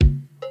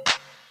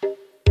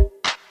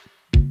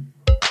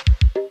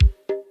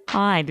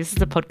Hi, this is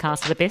a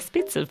podcast of the best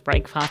bits of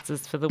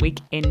Breakfasters for the week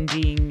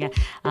ending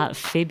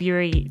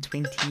February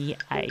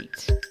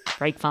 28.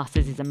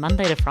 Breakfasters is a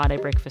Monday to Friday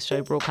breakfast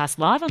show broadcast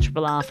live on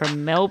Triple R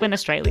from Melbourne,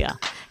 Australia.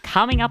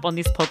 Coming up on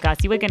this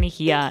podcast, you are going to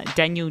hear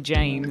Daniel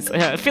James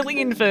filling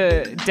in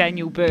for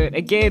Daniel Burt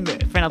again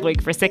for another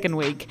week, for a second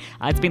week.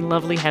 It's been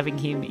lovely having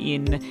him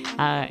in.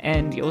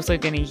 And you're also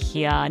going to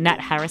hear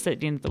Nat Harris at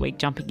the end of the week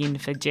jumping in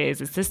for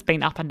Jez. It's just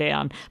been up and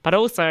down, but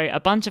also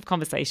a bunch of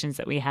conversations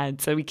that we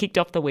had. So we kicked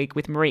off the week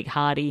with Marieke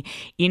Hardy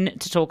in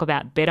to talk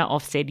about better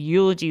offset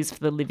eulogies for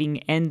the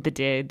living and the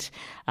dead.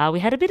 We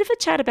had a bit of a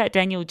chat about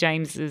Daniel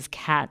James's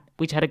cat,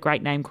 which had a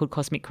great name called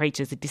Cosmic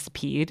Creatures. It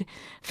disappeared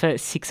for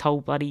 6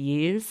 whole bloody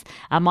years.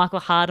 Michael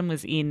Harden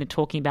was in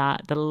talking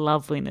about the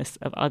loveliness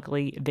of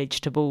ugly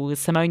vegetables.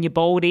 Simone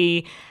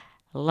Ubaldi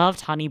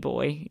loved Honey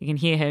Boy. You can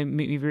hear her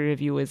movie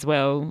review as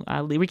well.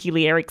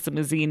 Ricky-Lee Erickson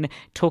was in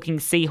talking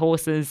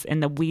seahorses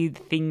and the weird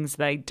things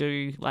they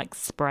do, like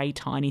spray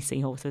tiny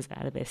seahorses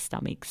out of their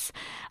stomachs.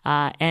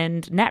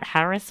 And Nat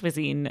Harris was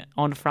in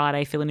on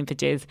Friday, filling in for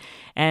Jez,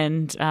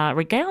 and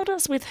regaled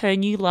us with her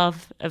new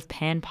love of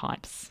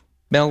panpipes.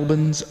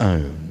 Melbourne's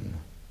own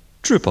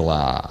Triple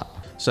R.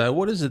 So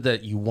what is it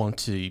that you want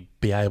to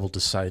be able to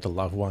say to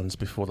loved ones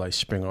before they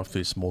spring off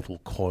this mortal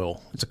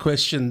coil? It's a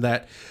question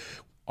that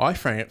I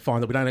find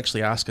that we don't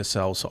actually ask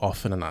ourselves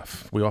often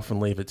enough. We often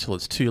leave it till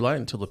it's too late,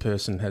 until the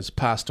person has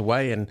passed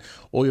away, and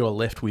all you're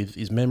left with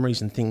is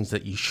memories and things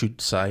that you should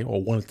say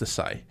or wanted to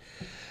say.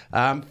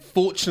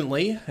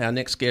 Fortunately, our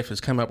next guest has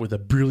come up with a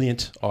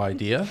brilliant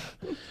idea.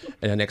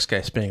 And our next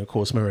guest being, of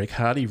course, Marieke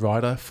Hardy,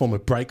 writer, former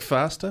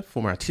breakfaster,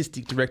 former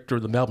artistic director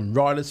of the Melbourne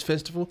Writers'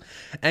 Festival,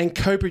 and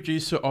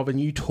co-producer of a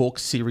new talk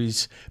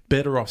series,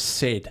 Better Off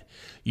Said,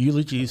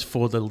 Eulogies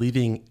for the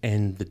Living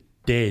and the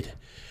Dead.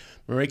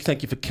 Marieke,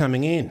 thank you for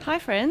coming in. Hi,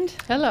 friend.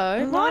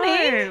 Hello.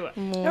 Morning.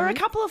 There were a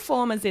couple of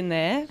formers in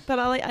there, but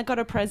I got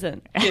a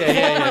present.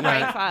 Yeah.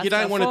 No, you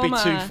don't want to be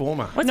too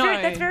former. Well,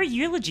 that's very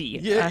eulogy.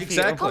 Yeah,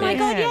 exactly. Oh, my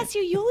God, yes,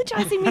 you're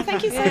eulogizing me.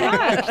 Thank you so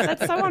much.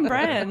 That's so on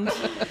brand.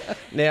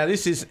 Now,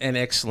 this is an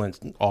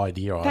excellent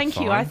idea, Thank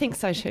you. I think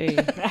so too.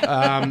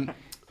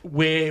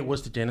 Where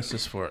was the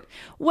genesis for it?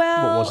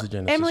 Well, what was the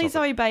genesis Emily of it?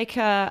 Zoe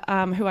Baker,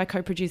 who I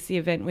co-produced the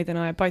event with, and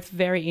I are both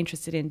very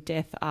interested in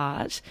death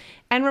art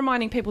and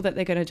reminding people that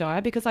they're going to die,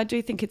 because I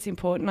do think it's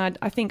important.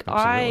 I think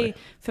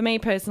for me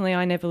personally,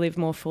 I never live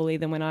more fully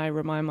than when I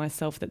remind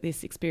myself that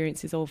this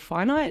experience is all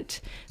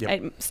finite. Yep.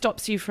 It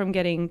stops you from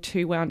getting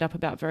too wound up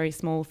about very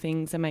small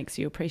things and makes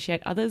you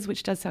appreciate others,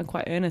 which does sound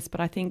quite earnest,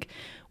 but I think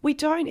we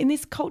don't, in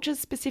this culture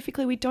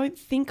specifically, we don't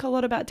think a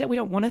lot about death. We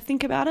don't want to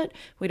think about it.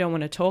 We don't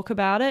want to talk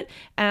about it.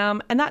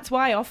 And that's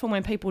why often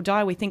when people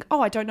die, we think,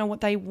 oh, I don't know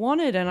what they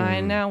wanted.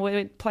 And now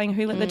we're playing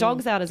Who Let the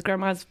Dogs Out as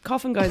Grandma's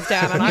coffin goes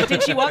down. And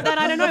did she want that?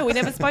 I don't know. We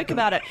never spoke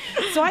about it.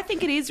 So I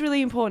think it is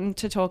really important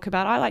to talk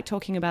about. I like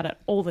talking about it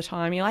all the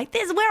time. You're like,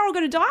 we're all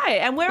going to die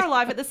and we're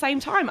alive at the same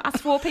time. Us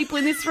 4 people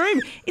in this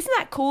room. Isn't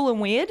that cool and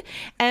weird?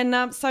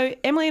 And so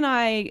Emily and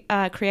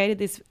I created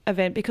this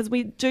event because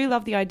we do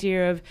love the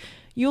idea of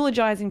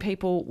eulogizing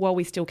people while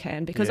we still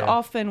can, because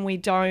often we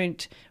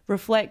don't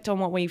reflect on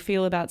what we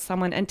feel about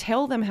someone and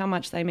tell them how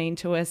much they mean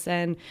to us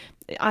and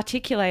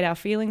articulate our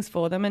feelings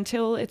for them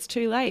until it's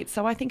too late.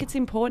 So I think it's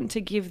important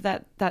to give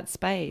that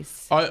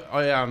space.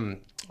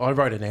 I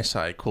wrote an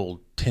essay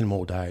called 10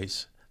 More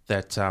Days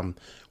that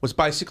was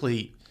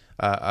basically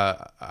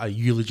a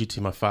eulogy to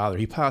my father.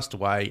 He passed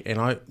away,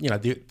 and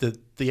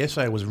the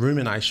essay was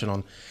rumination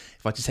on,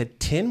 if I just had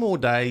 10 more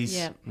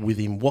days with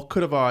him, what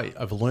could I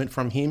have learnt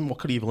from him? What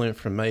could he have learnt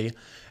from me?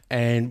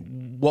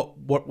 And what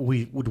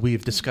would we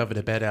have discovered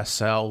about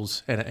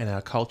ourselves and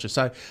our culture?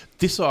 So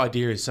this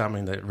idea is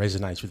something that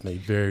resonates with me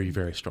very,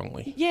 very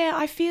strongly. Yeah,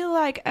 I feel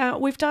like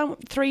we've done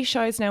 3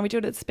 shows now. We do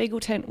it at Spiegel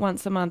Tent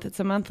once a month. It's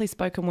a monthly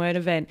spoken word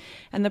event.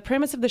 And the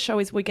premise of the show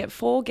is we get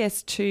 4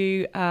 guests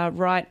to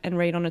write and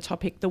read on a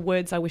topic the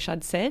words I wish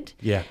I'd said.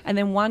 Yeah. And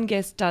then 1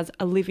 guest does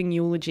a living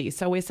eulogy.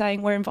 So we're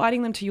saying we're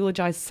inviting them to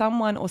eulogize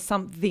someone or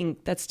something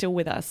that's still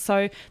with us.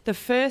 So the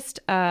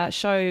first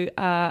show,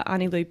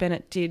 Arnie Lou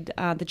Bennett did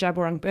the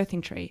Jabberung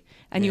birthing tree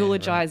and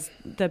eulogised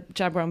the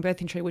Jabberung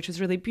birthing tree, which was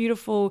really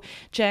beautiful.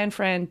 Jan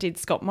Fran did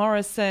Scott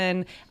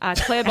Morrison.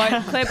 Claire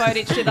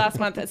Bowditch did last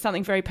month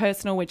something very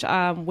personal, which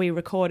we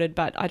recorded,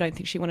 but I don't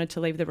think she wanted to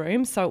leave the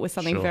room. So it was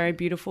something very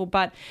beautiful.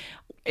 But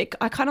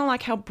I kind of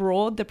like how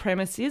broad the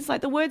premise is.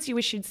 Like the words you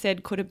wish you'd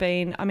said could have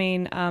been,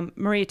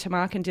 Maria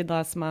Tamarkin did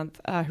last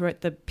month, who wrote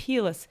the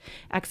Peerless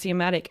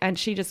Axiomatic, and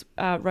she just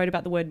wrote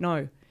about the word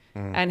no.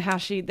 And how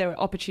there were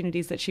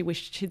opportunities that she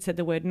wished she'd said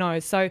the word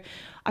no. So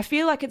I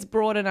feel like it's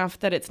broad enough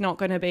that it's not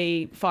going to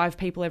be 5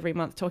 people every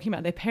month talking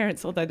about their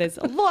parents, although there's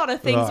a lot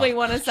of things we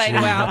want to say to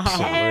our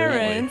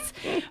parents.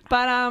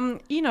 But,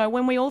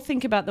 when we all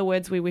think about the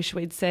words we wish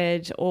we'd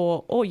said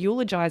or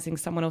eulogising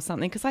someone or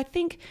something, because I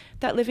think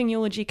that living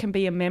eulogy can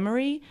be a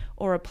memory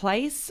or a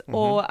place.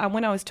 Or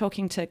when I was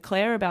talking to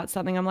Claire about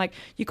something, I'm like,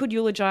 you could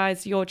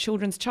eulogise your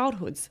children's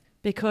childhoods.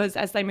 Because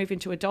as they move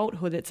into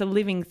adulthood, it's a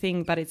living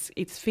thing, but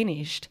it's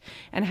finished.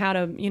 And how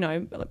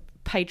to,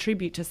 pay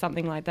tribute to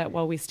something like that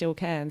while we still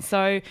can.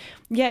 So,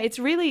 yeah, it's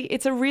a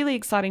really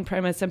exciting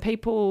premise, and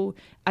people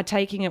are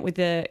taking it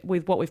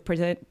with what we've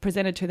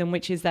presented to them,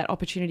 which is that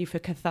opportunity for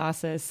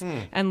catharsis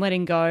and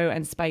letting go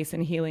and space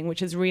and healing,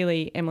 which is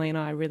really, Emily and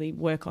I really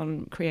work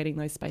on creating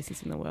those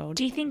spaces in the world.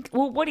 Do you think,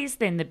 what is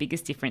then the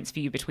biggest difference for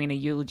you between a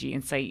eulogy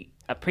and, say,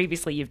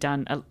 previously you've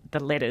done the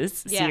letters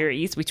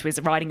series, which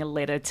was writing a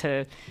letter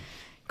to...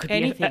 Could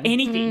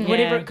anything,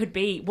 whatever it could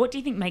be. What do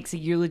you think makes a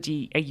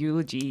eulogy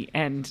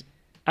and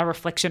a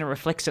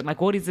reflection?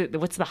 Like, what is it?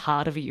 What's the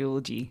heart of a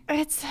eulogy?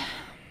 I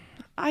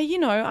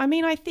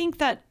think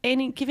that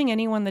giving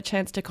anyone the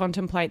chance to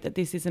contemplate that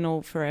this isn't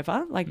all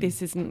forever, like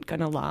this isn't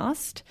going to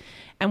last,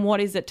 and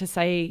what is it to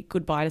say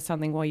goodbye to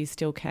something while you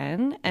still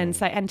can, and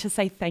to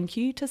say thank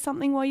you to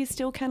something while you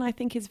still can, I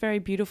think is very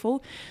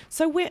beautiful.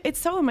 So it's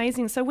so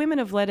amazing. So Women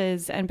of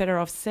Letters and Better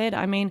Off said,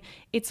 I mean,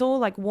 it's all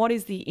like, what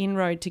is the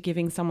inroad to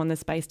giving someone the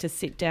space to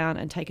sit down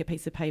and take a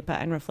piece of paper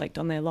and reflect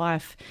on their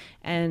life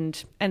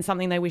and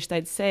something they wish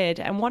they'd said.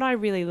 And what I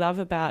really loved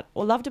about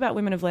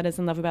Women of Letters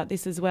and love about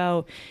this as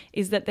well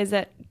is that there's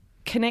that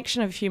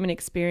connection of human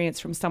experience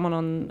from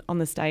someone on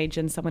the stage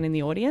and someone in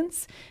the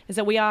audience, is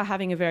that we are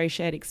having a very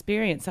shared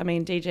experience. I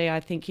mean, DJ, I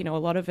think, a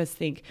lot of us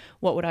think,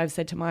 what would I have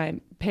said to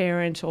my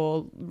parent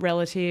or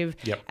relative?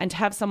 Yep. And to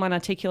have someone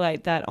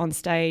articulate that on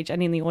stage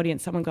and in the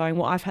audience, someone going,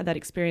 well, I've had that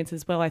experience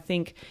as well, I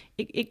think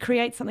it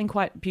creates something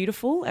quite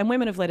beautiful. And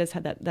Women of Letters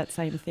had that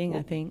same thing,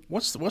 I think.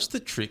 What's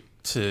the trick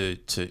to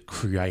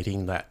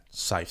creating that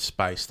safe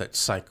space, that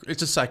sacred...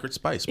 It's a sacred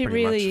space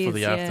pretty much for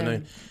the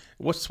afternoon.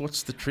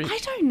 What's the trick? I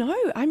don't know.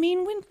 I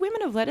mean, when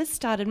Women of Letters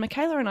started,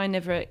 Michaela and I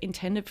never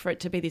intended for it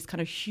to be this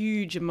kind of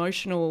huge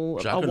emotional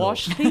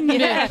awash thing.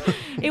 Yeah.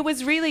 It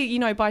was really,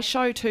 by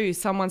show 2,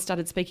 someone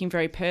started speaking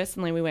very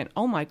personally. We went,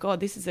 oh my God,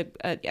 this is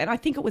and I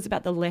think it was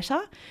about the letter.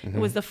 Mm-hmm.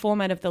 It was the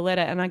format of the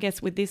letter. And I guess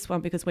with this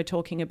one, because we're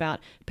talking about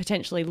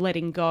potentially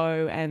letting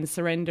go and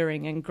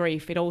surrendering and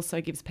grief, it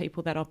also gives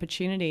people that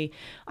opportunity.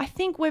 I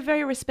think we're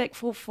very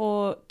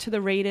respectful to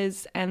the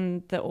readers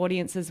and the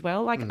audience as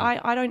well. Like,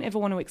 I don't ever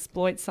want to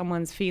exploit someone's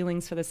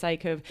feelings for the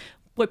sake of,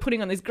 we're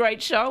putting on this great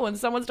show and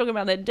someone's talking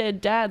about their dead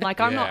dad. Like,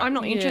 I'm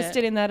not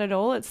interested in that at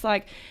all. It's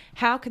like,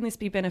 how can this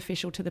be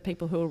beneficial to the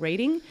people who are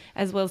reading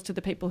as well as to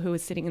the people who are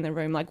sitting in the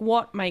room? Like,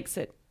 what makes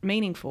it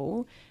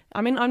meaningful? I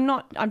mean,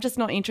 I'm just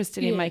not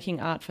interested in making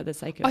art for the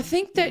sake of... I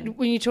think that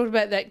when you talk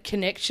about that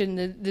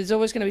connection, there's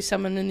always going to be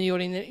someone in the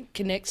audience that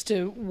connects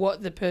to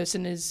what the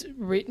person has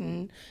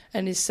written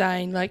and is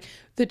saying. Like,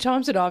 the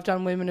times that I've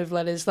done Women of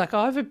Letters, like,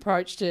 I've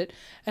approached it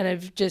and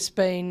have just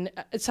been...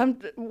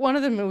 One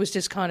of them was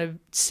just kind of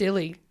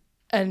silly,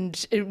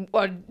 and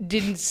I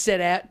didn't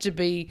set out to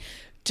be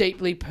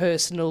deeply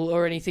personal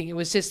or anything. It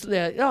was just,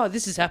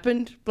 this has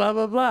happened, blah,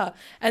 blah, blah.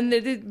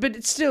 But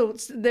it's still,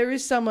 there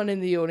is someone in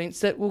the audience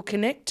that will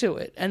connect to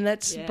it. And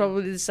that's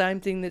probably the same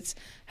thing that's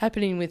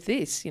happening with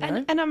this,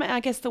 And I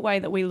guess the way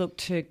that we look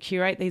to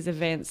curate these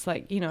events,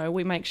 like,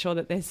 we make sure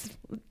that there's,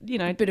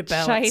 a bit of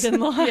balance. Shade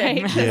and light.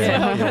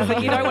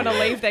 You don't want to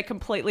leave there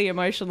completely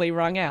emotionally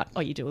wrung out.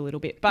 Oh, you do a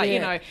little bit. But,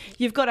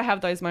 you've got to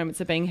have those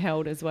moments of being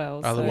held as well.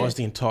 Otherwise,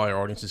 the entire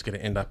audience is going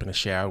to end up in a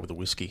shower with a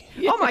whiskey.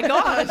 Oh, my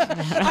God.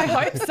 I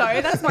hope so.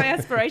 That's my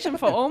aspiration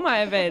for all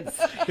my events.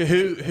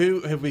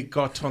 Who have we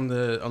got on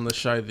the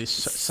show this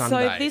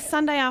Sunday? So this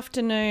Sunday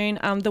afternoon,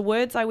 the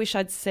words I wish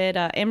I'd said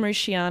are Em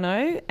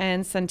Rusciano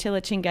and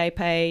Santilla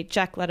Chingape,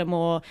 Jack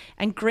Lattimore,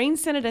 and Green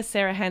Senator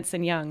Sarah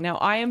Hanson-Young. Now,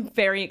 I am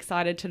very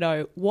excited to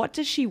know, what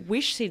does she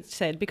wish she'd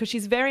said? Because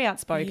she's very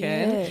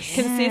outspoken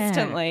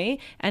consistently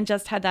and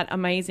just had that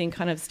amazing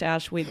kind of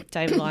stoush with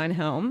David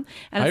Lionhelm.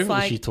 And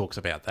hopefully she talks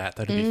about that.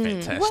 That'd be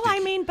fantastic. Well,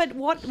 I mean, but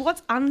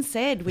what's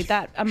unsaid with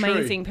that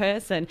amazing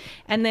person?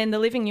 And then the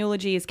living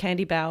eulogy is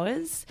Candy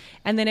Bowers.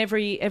 And then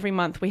every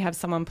month we have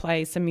someone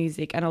play some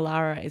music, and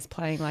Alara is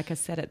playing like a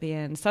set at the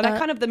end. So that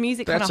kind of, the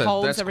music kind of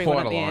holds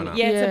everyone at the end.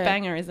 Yeah, it's a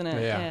banger, isn't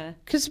it? Yeah.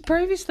 Because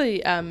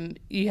previously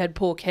you had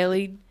Paul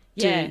Kelly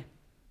do... Yeah.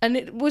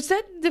 And was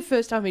that the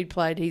first time he'd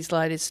played his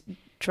latest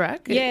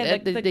track? Yeah.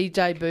 He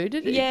debuted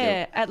it?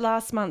 Yeah, at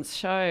last month's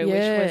show,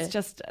 which was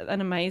just an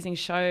amazing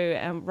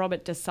show.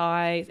 Robert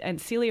Desai and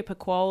Celia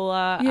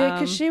Pacquola. Yeah,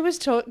 because she was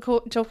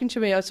talking to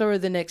me. I saw her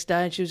the next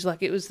day and she was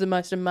like, it was the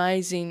most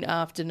amazing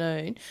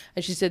afternoon.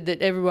 And she said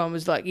that everyone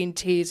was like in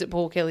tears at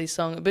Paul Kelly's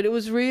song. But it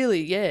was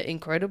really,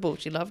 incredible.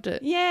 She loved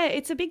it. Yeah,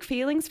 it's a big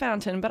feelings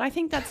fountain, but I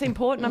think that's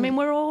important. I mean,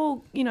 we're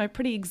all,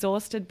 pretty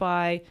exhausted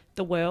by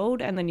the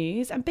world and the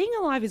news, and being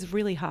alive is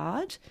really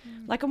hard.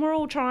 And we're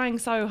all trying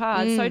so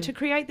hard. So to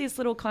create this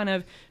little kind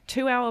of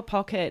 2-hour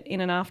pocket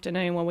in an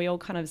afternoon where we all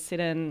kind of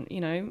sit and,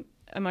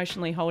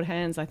 emotionally hold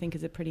hands, I think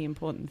is a pretty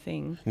important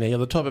thing. Now, you're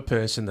the type of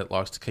person that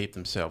likes to keep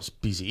themselves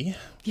busy.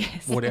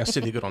 Yes. What else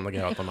have you got on the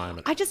go at the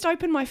moment? I just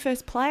opened my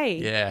first play.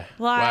 Yeah.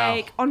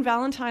 On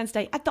Valentine's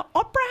Day at the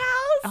Opera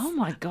House. Oh,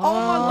 my God. Oh,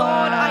 my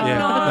God. I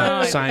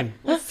know. No, same.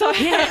 So,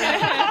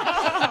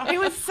 It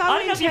was so I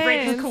don't know if you've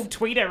read the intense. cool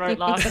tweet I wrote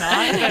last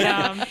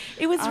night, but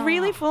It was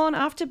really full on.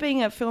 After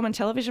being a film and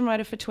television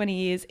writer for 20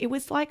 years, it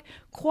was like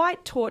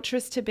quite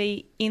torturous to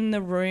be in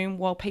the room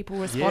while people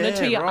responded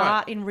to your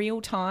art in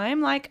real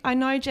time. Like, I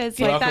know, Jez,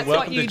 like that's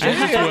what you do.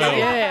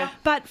 Yeah.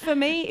 But for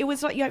me, it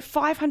was like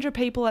 500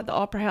 people at the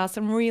Opera House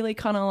and really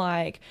kind of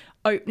like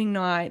opening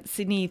night,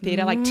 Sydney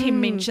Theatre, like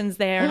Tim Minchin's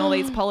there and all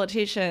these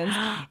politicians.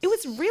 It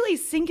was really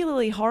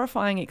singularly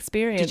horrifying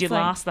experience. did you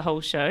Like, last the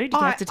whole show? Did you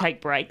have to take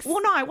breaks? Well,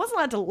 no, I wasn't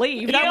allowed to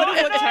leave. That would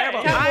have looked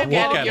terrible.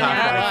 Walk out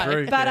halfway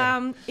through.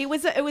 But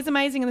it was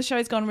amazing and the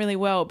show's gone really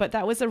well. But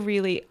that was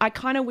I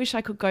kind of wish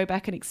I could go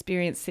back and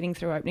experience sitting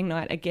through opening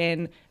night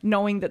again,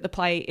 knowing that the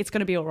play, it's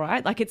going to be all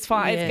right. Like, it's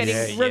fine. Yes. It's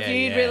getting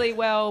reviewed really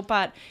well.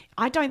 But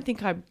I don't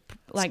think I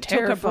took a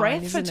terrifying,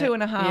 breath for isn't it?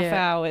 2.5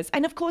 hours.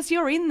 And of course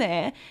you're in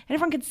there and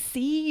everyone can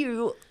see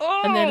you.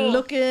 Oh. And they're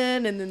looking,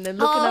 and then they're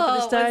looking up at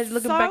the stage, it's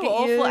looking so back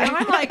at you. awful. And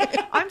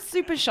I'm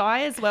super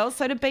shy as well.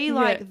 So to be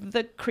like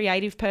the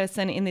creative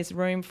person in this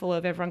room full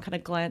of everyone kind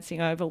of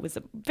glancing over was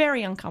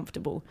very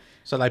uncomfortable.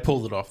 So they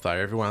pulled it off though.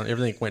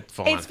 Everything went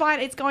fine. It's fine.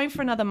 It's going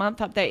for another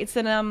month up there. It's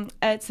an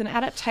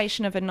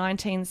adaptation of a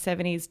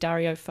 1970s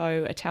Dario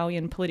Fo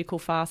Italian political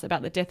farce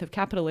about the death of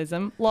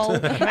capitalism. Lol.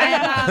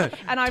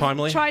 And I've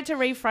Timely. tried to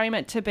reframe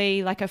it to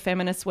be like a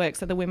feminist work,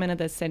 so the women are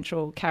the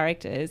central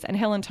characters, and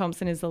Helen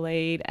Thompson is the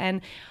lead. And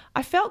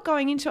I felt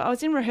going into it, I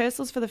was in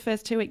rehearsals for the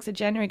first 2 weeks of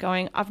January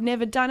going, I've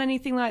never done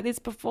anything like this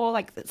before,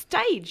 like the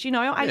stage,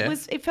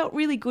 it felt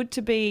really good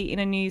to be in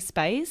a new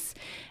space.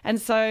 And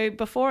so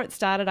before it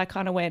started, I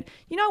kind of went,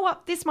 you know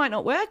what, this might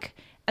not work.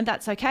 And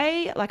that's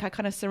okay. Like, I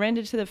kind of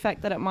surrendered to the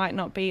fact that it might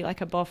not be like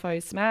a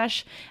boffo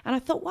smash. And I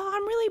thought, well,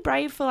 I'm really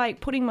brave for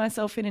like putting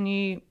myself in a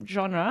new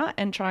genre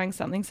and trying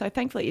something. So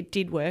thankfully it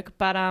did work.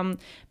 But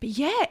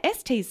yeah,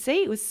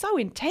 STC, it was so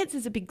intense.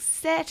 There's a big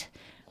set.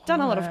 Done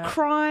a lot of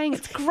crying.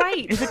 It's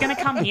great. Is it going to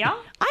come here?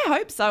 I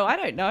hope so. I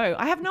don't know.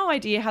 I have no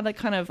idea how the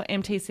kind of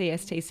MTC,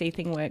 STC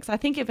thing works. I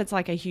think if it's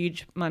like a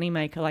huge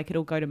moneymaker, like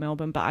it'll go to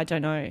Melbourne, but I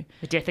don't know.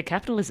 The death of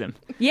capitalism.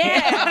 Yeah.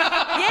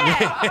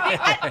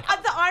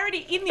 The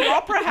irony in the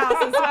Opera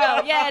House as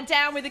well. Yeah,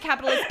 down with the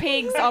capitalist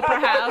pigs,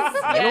 Opera House.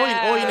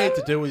 Yeah. All you need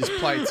to do is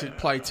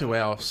play 2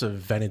 hours of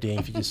Vanity,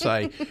 if you can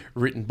say,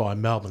 written by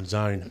Melbourne's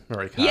own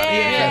Marieke Hardy.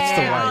 That's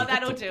the way. Oh,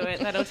 that'll do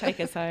it. That'll take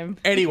us home.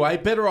 Anyway,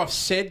 Better Off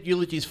Said,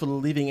 Eulogies for the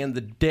Living and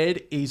the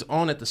Dead is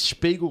on at the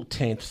Spiegel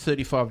tent,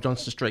 35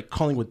 Johnston Street,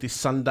 Collingwood, this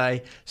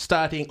Sunday.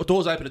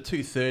 Doors open at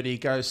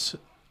 2:30, goes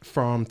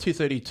from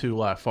 2:30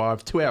 to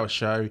 5, 2 hour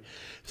show,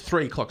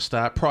 3 o'clock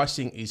start.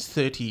 Pricing is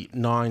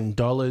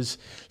 $39.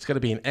 It's going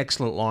to be an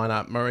excellent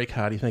lineup. Marieke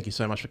Hardy, thank you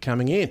so much for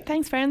coming in.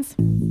 Thanks, friends.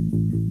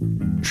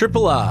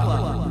 Triple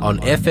R on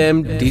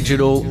FM,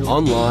 digital,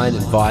 online,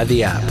 and via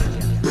the app.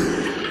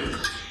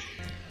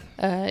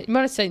 You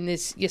might have seen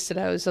this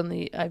yesterday. I was on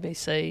the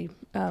ABC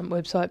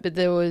website, but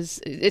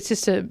it's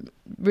just a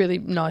really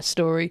nice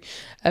story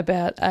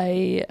about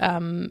a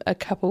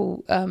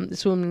couple.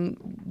 This woman,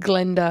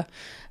 Glenda,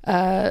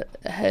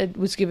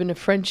 was given a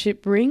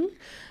friendship ring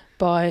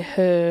by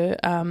her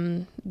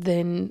now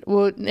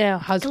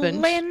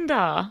husband.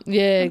 Glenda.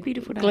 Yeah, What a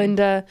beautiful name.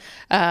 Glenda.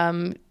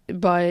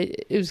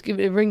 It was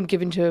a ring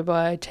given to her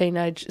by a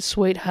teenage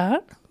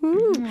sweetheart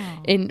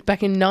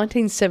back in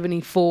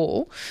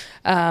 1974,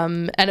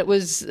 and it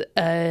was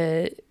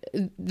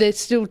they're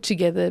still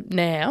together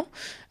now,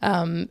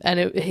 and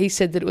he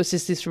said that it was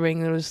just this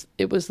ring that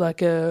it was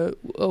like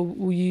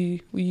will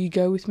you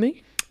go with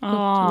me?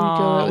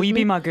 Will you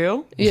be my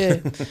girl? Yeah.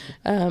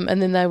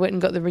 And then they went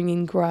and got the ring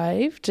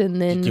engraved,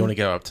 and then Do you want to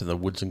go up to the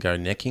woods and go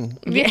necking?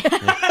 Yeah.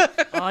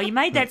 Oh, you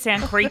made that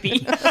sound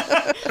creepy.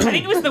 I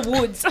think it was the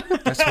woods.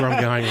 That's where I'm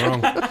going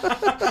wrong.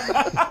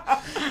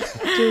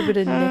 do a bit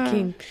of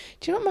necking.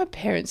 Do you know what my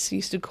parents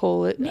used to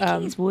call it?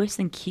 Necking is worse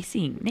than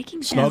kissing.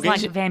 Necking sounds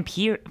like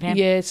vampire.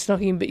 Yeah, it's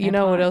snogging, but you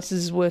know what else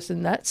is worse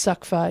than that?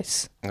 Suck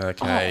face.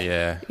 Okay,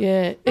 yeah.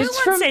 Yeah. No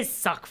one says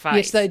suck face.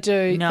 Yes, they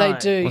do. No. They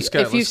do. Let's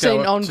You've go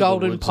seen up On to the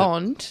Golden woods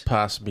Pond.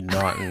 past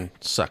midnight and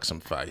suck some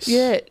face.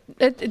 Yeah.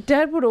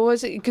 Dad would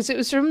always, because it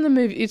was from the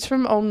movie, it's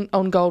from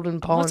On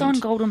Golden Pond. What's On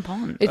Golden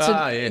Pond? It's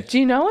yeah. Do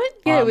you know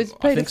it? Yeah, it was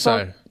Peter I think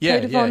so.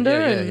 Peter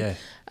Fonda Yeah.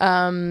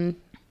 and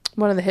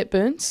one of the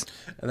Hepburns.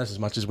 And that's as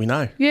much as we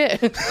know. Yeah,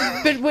 but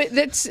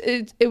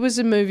it was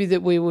a movie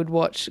that we would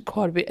watch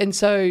quite a bit, and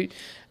so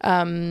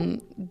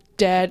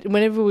Dad,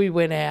 whenever we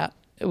went out,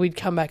 we'd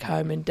come back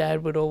home, and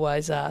Dad would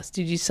always ask,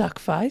 "Did you suck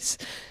face?"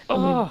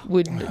 And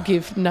would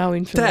give no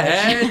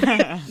information.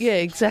 Dad. Yeah,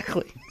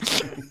 exactly.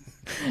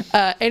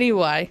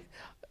 Anyway,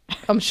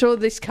 I'm sure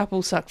this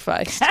couple sucked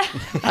face,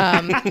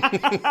 and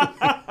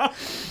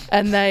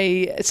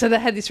they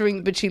had this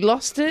ring, but she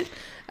lost it,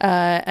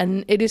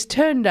 and it has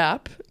turned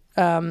up.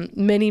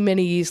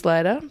 Many years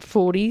later,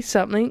 40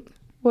 something.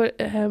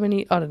 How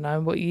many? I don't know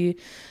what year.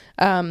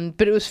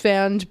 But it was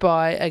found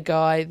by a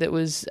guy that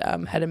was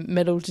had a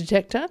metal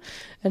detector,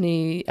 and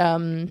he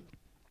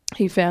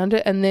found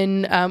it, and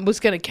then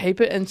was going to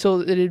keep it, and saw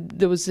that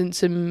there was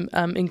some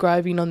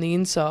engraving on the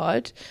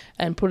inside,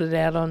 and put it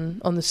out on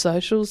the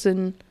socials,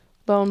 and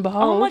lo and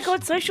behold. Oh my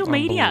God, social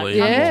media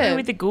coming Unbelievable. through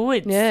with the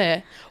goods.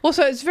 Yeah.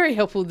 Also, it's very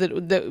helpful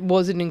that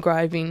was an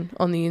engraving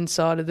on the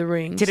inside of the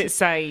rings. Did it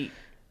say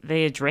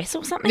the address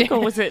or something, or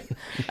was it?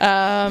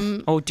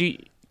 Or do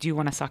you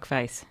want to suck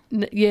face?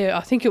 Yeah,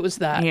 I think it was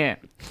that. Yeah.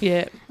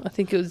 Yeah, I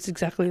think it was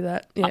exactly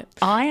that. Yeah.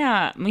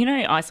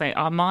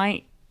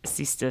 My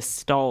sister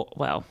stole.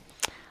 Well,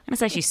 I'm going to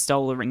say she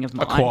stole a ring of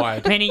mine.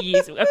 Acquired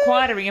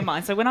a ring of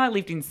mine. So when I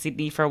lived in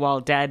Sydney for a while,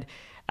 Dad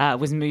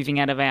was moving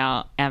out of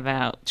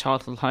our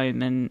childhood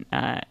home, and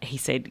he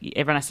said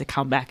everyone has to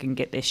come back and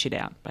get their shit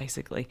out,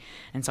 basically.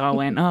 And so I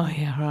went, oh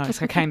yeah, right.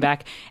 So I came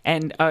back,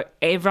 and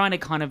everyone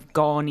had kind of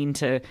gone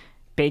into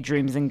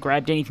bedrooms and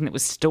grabbed anything that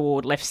was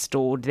left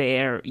stored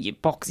there. Your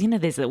box,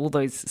 there's all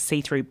those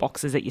see-through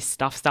boxes that you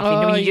stuff in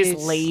when you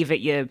just leave at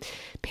your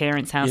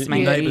parents' house. Your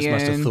neighbours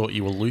must have thought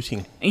you were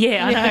looting.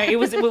 Yeah, I know. It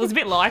was a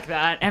bit like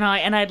that. And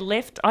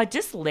I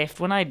just left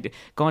when I'd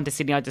gone to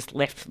Sydney. I just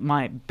left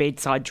my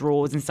bedside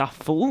drawers and stuff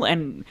full,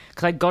 and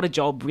because I got a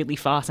job really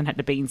fast and had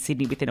to be in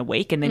Sydney within a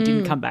week, and then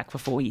didn't come back for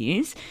 4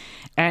 years.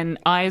 And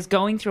I was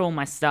going through all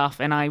my stuff,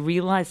 and I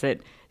realised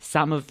that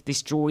some of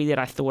this jewellery that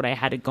I thought I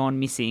had gone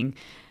missing.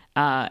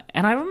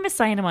 And I remember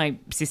saying to my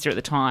sister at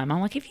the time, I'm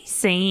like, have you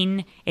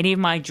seen any of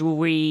my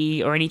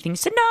jewellery or anything? She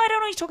said, no, I don't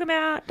know what you're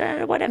talking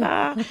about,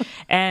 whatever.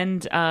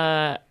 and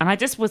I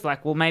just was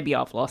like, well, maybe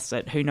I've lost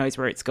it. Who knows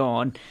where it's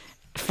gone?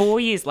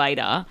 4 years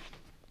later,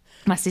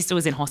 my sister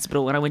was in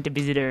hospital, and I went to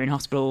visit her in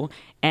hospital,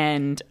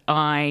 and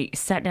I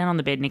sat down on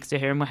the bed next to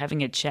her, and we're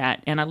having a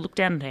chat, and I looked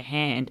down at her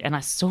hand, and I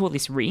saw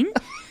this ring,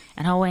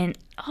 and I went,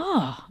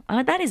 oh,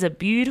 that is a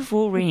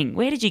beautiful ring.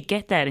 Where did you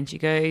get that? And she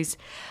goes,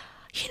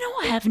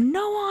 I have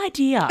no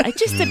idea. It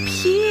just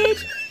appeared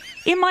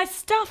in my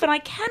stuff, and I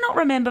cannot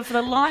remember for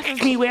the life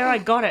of me where I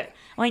got it.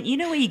 I went, you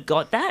know where you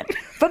got that?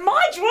 From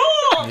my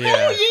drawer 4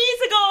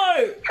 years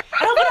ago.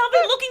 And I've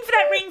been looking for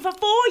that ring for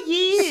 4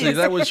 years. See,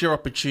 that was your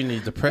opportunity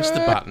to press the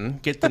button,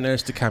 get the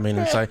nurse to come in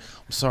and say,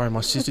 I'm sorry,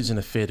 my sister's in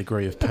a fair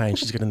degree of pain.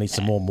 She's going to need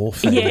some more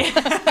morphine.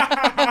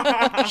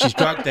 Yeah. She's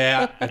drugged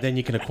out, and then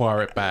you can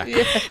acquire it back.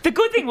 Yeah. The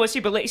good thing was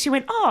she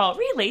went, oh,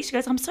 really? She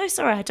goes, I'm so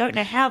sorry. I don't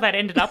know how that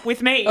ended up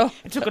with me. And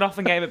took it off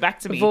and gave it back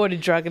to me.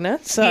 Avoided drugging her.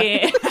 So.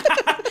 Yeah.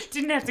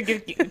 Didn't have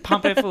to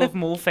pump her full of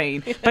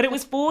morphine. But it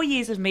was 4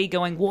 years of me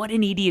going, what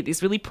an idiot,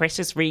 this really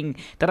precious ring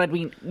that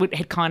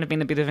had kind of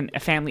been a bit of a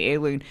family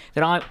heirloom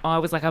that I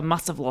was like, I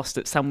must have lost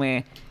it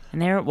somewhere.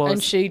 And there it was.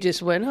 And she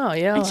just went, oh,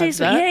 yeah, I'll have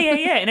that.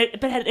 Yeah. And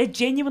but had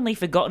genuinely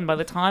forgotten by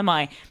the time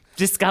I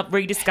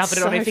rediscovered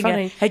it on her finger.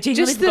 Funny. Had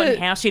genuinely forgotten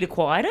how she'd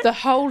acquired it. The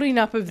holding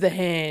up of the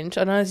hand,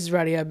 I know this is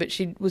radio, but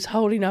she was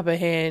holding up her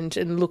hand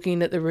and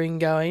looking at the ring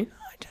going,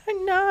 I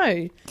don't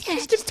know.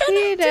 Just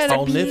appeared out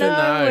I'll of never know.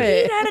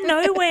 nowhere. Out of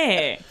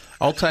nowhere.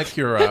 I'll take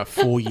your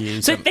 4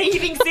 years. So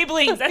thieving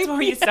siblings, that's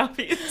where your stuff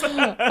is.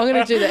 I'm going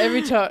to do that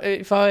every time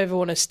if I ever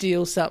want to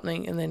steal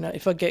something, and then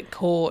if I get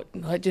caught,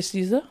 I just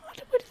use that.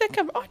 Where did that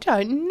come from? I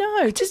don't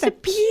know. It just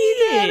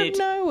appeared out of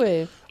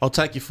nowhere. I'll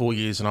take you 4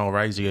 years and I'll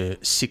raise you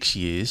 6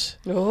 years.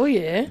 Oh,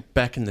 yeah.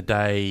 Back in the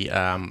day,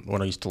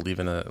 when I used to live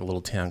in a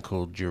little town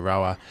called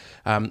Juroa,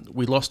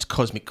 we lost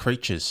cosmic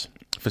creatures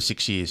for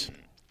 6 years.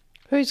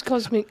 Who's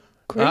cosmic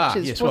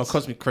creatures? Yes, well,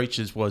 cosmic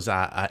creatures was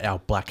our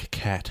black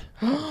cat.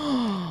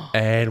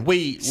 And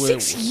we were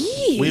 6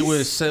 years? We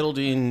were settled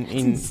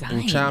in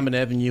Charman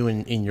Avenue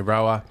in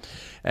Euroa,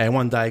 and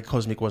one day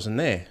Cosmic wasn't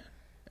there.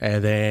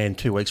 And then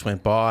 2 weeks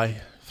went by,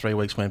 3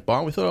 weeks went by,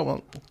 and we thought, oh,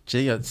 well,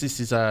 gee, this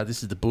is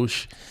the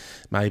bush.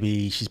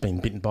 Maybe she's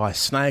been bitten by a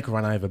snake or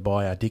run over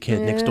by our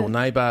dickhead next door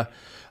neighbour.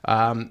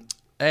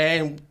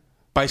 And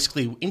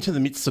basically, into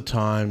the midst of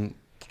time,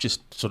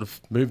 just sort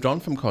of moved on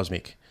from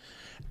Cosmic.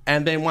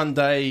 And then one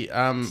day...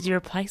 Did you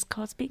replace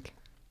Cosmic?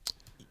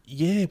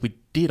 Yeah, we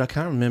did. I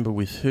can't remember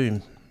with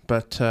whom.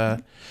 But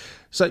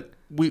so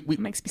we... It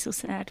makes me so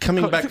sad.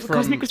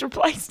 Cosmic was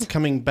replaced.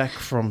 Coming back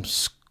from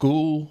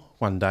school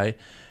one day,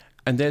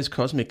 and there's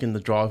Cosmic in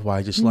the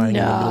driveway, just laying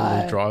in the middle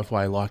of the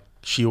driveway like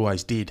she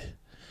always did.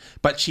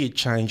 But she had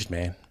changed,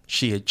 man.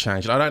 She had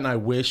changed. I don't know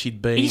where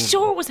she'd been. Are you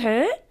sure it was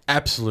her?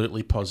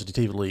 Absolutely,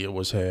 positively it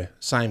was her.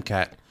 Same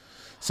cat,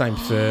 same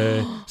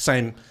fur,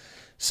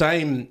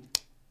 same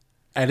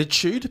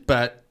attitude,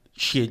 but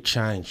she had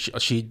changed.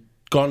 She'd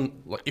gone,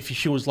 like, if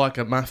she was like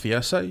a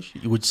mafioso,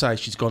 you would say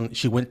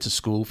she went to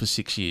school for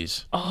 6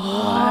 years.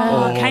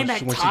 Oh, came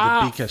back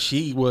tough.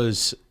 She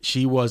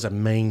was a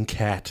mean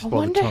cat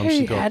by the time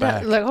she got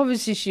back. Like,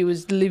 obviously she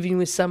was living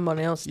with someone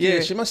else.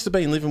 Yeah, she must have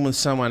been living with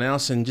someone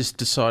else and just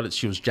decided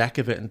she was jack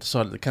of it and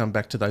decided to come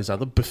back to those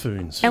other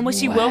buffoons. And was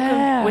she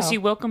welcomed? Was she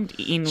welcomed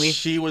in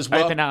with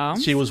open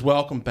arms? She was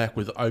welcomed back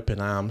with open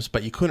arms,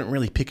 but you couldn't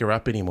really pick her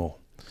up anymore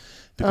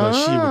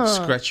because she would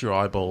scratch your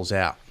eyeballs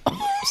out.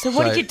 So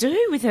what did you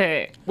do with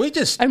her?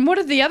 And what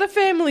did the other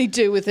family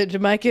do with her to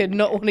make her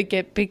not want to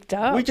get picked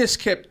up? We just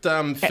kept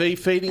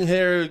feeding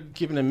her,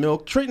 giving her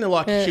milk, treating her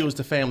like she was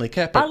the family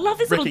cat. I love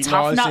this little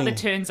tough nut that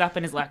turns up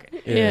and is like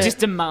just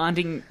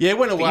demanding. Yeah,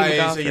 went away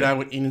as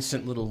an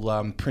innocent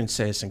little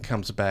princess and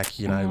comes back,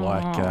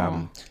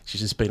 like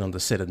she's just been on the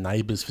set of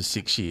Neighbours for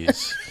 6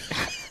 years.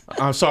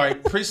 I'm sorry,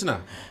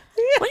 prisoner.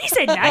 When you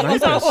said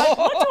neighbours, I was like,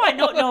 what do I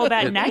not know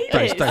about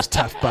neighbours? Those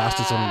tough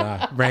bastards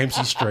on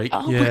Ramsey Street.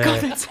 Oh, my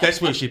God,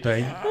 that's where she'd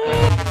been.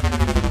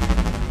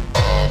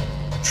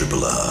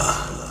 Triple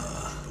R.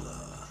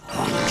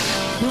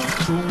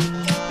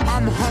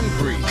 I'm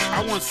hungry.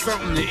 I want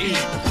something to eat.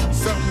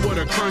 Something with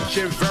a crunch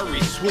and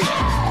very sweet.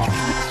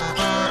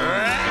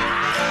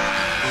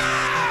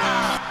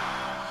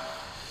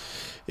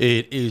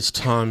 It is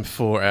time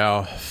for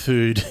our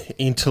food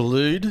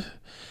interlude,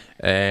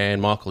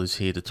 and Michael is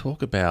here to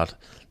talk about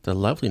the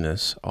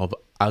loveliness of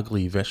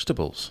ugly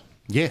vegetables.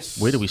 Yes.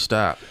 Where do we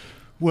start?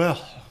 Well,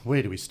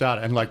 where do we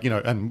start? And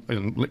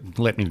and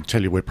let me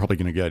tell you, we're probably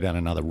going to go down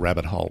another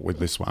rabbit hole with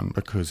this one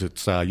because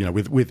it's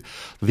with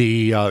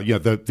the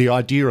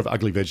idea of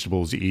ugly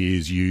vegetables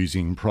is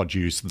using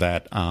produce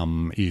that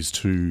is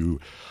too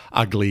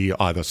ugly,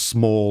 either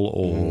small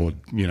or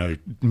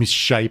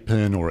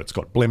misshapen, or it's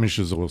got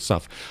blemishes or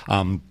stuff.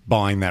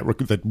 Buying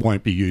that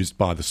won't be used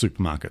by the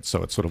supermarket,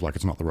 so it's sort of like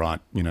it's not the right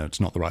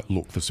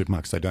look for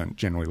supermarkets. They don't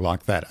generally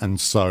like that, and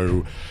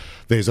so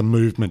there's a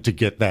movement to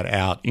get that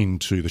out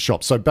into the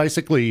shop. So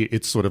basically,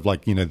 it's sort of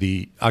like,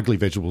 the ugly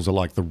vegetables are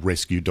like the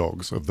rescue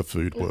dogs of the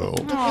food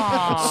world.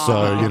 Aww.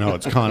 So,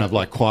 it's kind of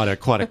like quite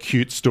a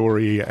cute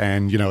story.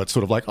 And, it's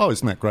sort of like, oh,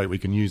 isn't that great? We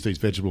can use these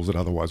vegetables that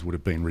otherwise would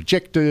have been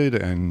rejected.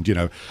 And,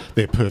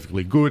 they're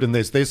perfectly good. And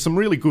there's some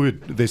really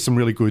good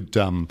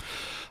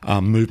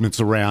movements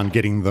around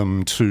getting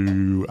them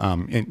to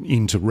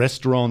into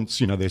restaurants.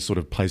 There's sort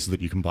of places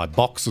that you can buy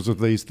boxes of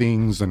these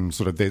things, and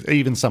sort of there's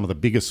even some of the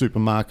bigger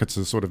supermarkets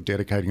are sort of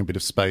dedicating a bit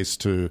of space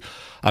to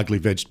ugly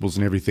vegetables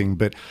and everything.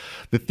 But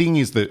the thing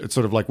is that it's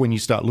sort of like when you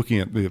start looking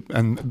at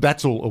and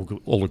that's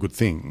all a good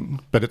thing,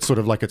 but it's sort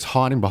of like it's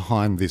hiding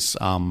behind this.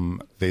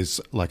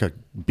 There's like a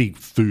big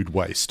food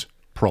waste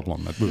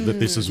problem that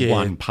this is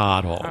one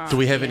part of. Do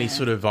we have any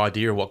sort of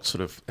idea what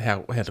sort of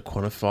how to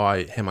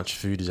quantify how much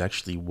food is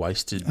actually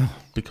wasted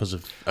because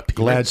of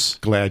appearance?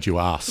 Glad you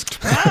asked.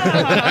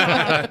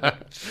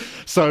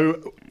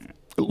 So,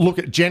 look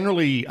at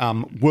generally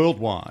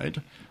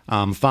worldwide,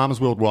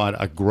 farmers worldwide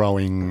are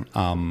growing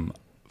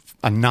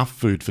enough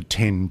food for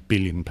 10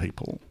 billion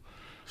people.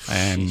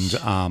 And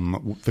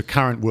the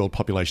current world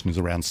population is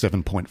around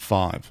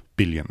 7.5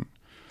 billion.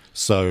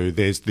 So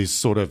there's this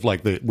sort of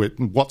like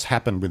what's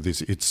happened with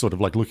this, it's sort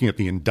of like looking at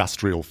the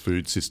industrial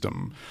food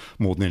system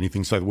more than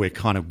anything. So we're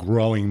kind of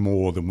growing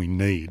more than we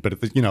need. But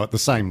at the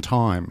same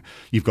time,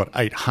 you've got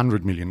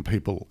 800 million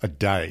people a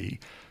day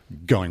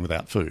going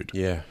without food.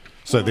 Yeah.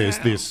 So there's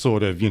this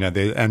sort of,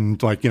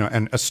 and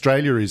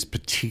Australia is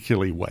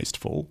particularly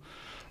wasteful.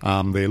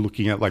 They're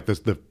looking at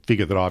the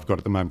figure that I've got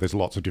at the moment. There's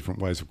lots of different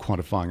ways of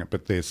quantifying it,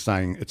 but they're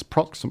saying it's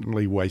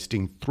approximately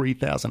wasting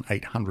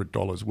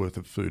 $3,800 worth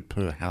of food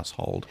per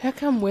household. How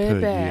come we're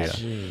bad?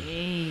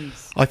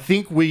 Jeez. I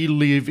think we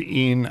live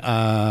in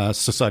a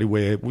society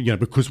where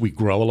because we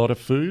grow a lot of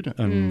food,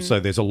 and so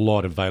there's a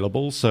lot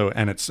available. So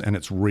and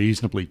it's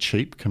reasonably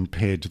cheap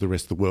compared to the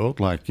rest of the world.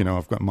 Like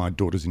I've got my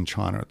daughters in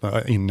Japan at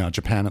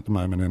the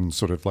moment, and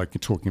sort of like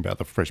talking about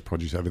the fresh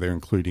produce over there,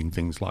 including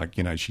things like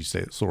she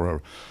saw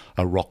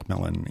a rock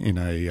melon in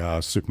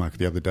a supermarket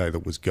the other day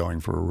that was going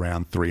for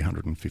around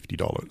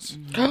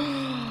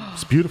 $350.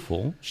 It's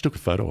beautiful. She took a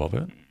photo of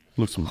it. It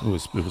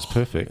was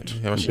perfect.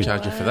 How much you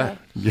charge you for that?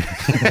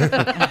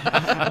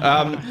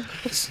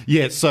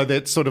 So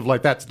that's sort of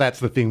like that's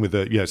the thing with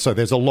so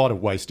there's a lot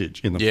of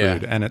wastage in the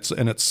food, and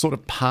it's sort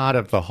of part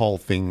of the whole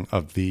thing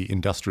of the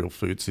industrial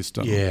food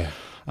system. Yeah.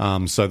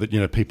 So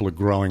that people are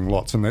growing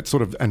lots, and that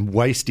sort of and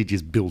wastage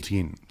is built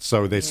in.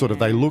 So they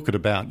they look at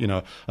about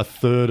a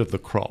third of the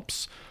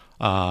crops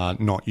are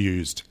not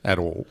used at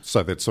all.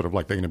 So that's sort of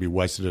like they're going to be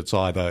wasted. It's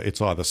either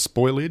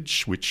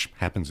spoilage, which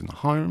happens in the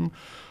home,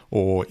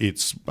 or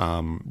it's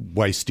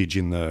wastage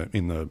in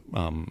the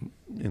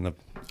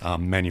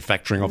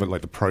manufacturing of it, like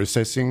the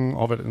processing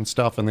of it and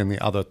stuff. And then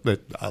a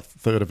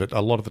third of it,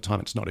 a lot of the time,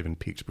 it's not even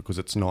picked because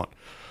it's not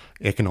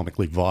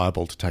economically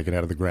viable to take it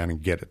out of the ground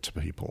and get it to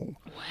people.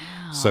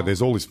 Wow. So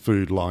there's all this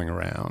food lying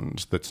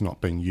around that's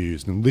not being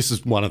used. And this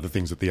is one of the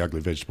things that the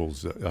ugly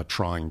vegetables are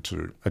trying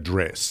to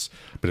address,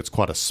 but it's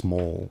quite a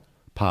small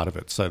part of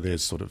it. So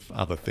there's sort of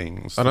other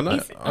things. I don't know.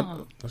 I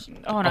was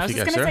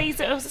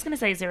just going to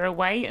say, is there a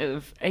way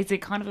of, is there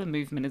kind of a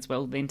movement as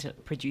well then to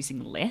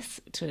producing less,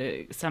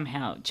 to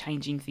somehow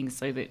changing things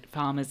so that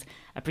farmers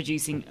are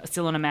producing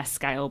still on a mass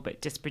scale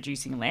but just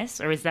producing less?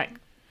 Or is that...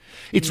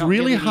 It's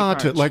really hard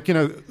to,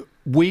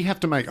 we have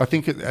to make, I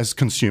think as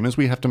consumers,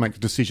 we have to make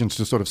decisions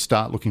to sort of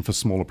start looking for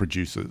smaller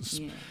producers.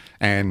 Yeah.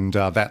 And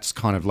that's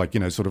kind of like,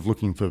 sort of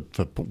looking for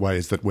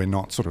ways that we're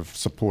not sort of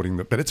supporting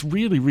that. But it's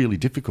really, really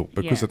difficult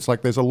because it's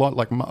like there's a lot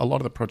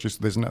of the produce,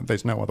 there's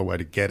no other way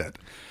to get it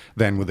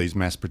than with these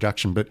mass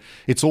production. But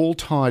it's all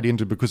tied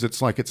into because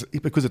it's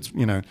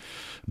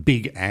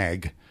big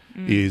ag.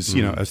 Is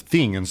a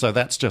thing, and so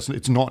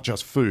it's not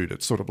just food,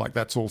 it's sort of like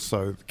that's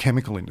also the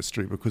chemical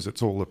industry because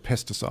it's all the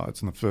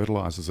pesticides and the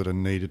fertilizers that are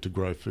needed to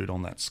grow food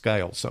on that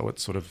scale. So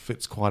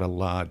it's quite a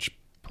large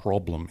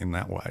problem in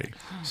that way.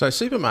 So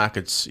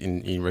supermarkets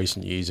in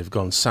recent years have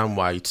gone some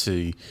way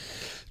to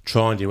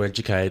trying to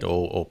educate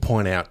or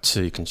point out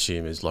to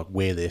consumers like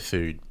where their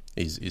food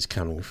is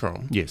coming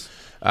from. Yes.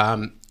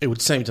 It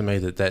would seem to me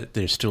that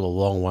there's still a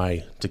long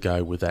way to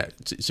go with that.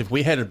 So if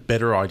we had a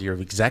better idea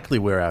of exactly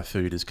where our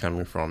food is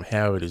coming from,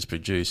 how it is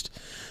produced,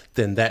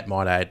 then that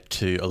might add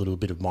to a little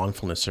bit of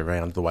mindfulness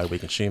around the way we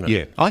consume it.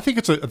 Yeah, I think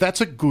it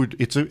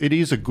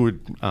is a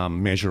good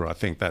measure. I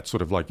think that's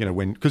sort of like,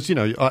 because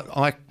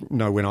I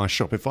know when I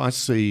shop, if I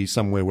see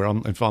somewhere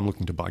if I'm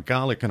looking to buy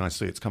garlic and I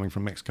see it's coming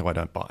from Mexico, I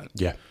don't buy it.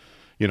 Yeah.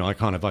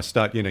 I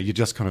start, you're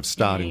just kind of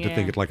starting to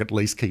think it, like, at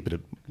least keep it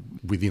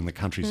within the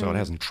country so it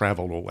hasn't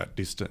travelled all that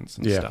distance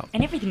and stuff.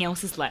 And everything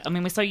else is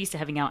we're so used to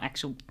having our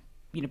actual,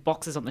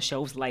 boxes on the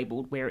shelves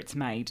labelled where it's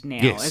made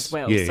now as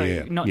well.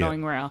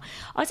 Knowing where I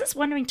was just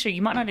wondering too,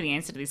 you might not know the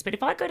answer to this, but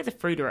if I go to the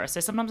fruiterer, so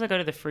sometimes I go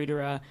to the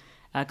fruiterer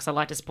because I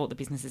like to support the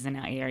businesses in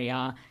our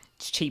area.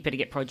 It's cheaper to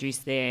get produce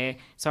there,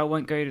 so I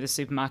won't go to the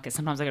supermarket.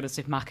 Sometimes I go to the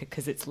supermarket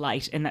because it's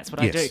late and that's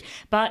what I do.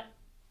 But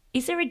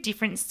is there a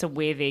difference to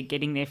where they're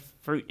getting their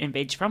fruit and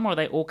veg from, or are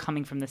they all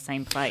coming from the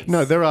same place?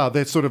 No, there are.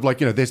 There's sort of like,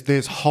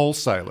 there's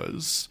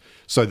wholesalers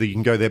so that you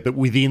can go there, but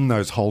within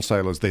those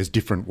wholesalers, there's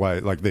different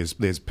ways. Like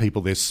there's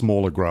people, there's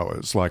smaller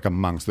growers, like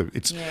amongst them.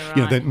 It's,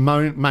 they're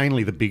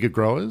mainly the bigger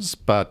growers,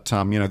 but,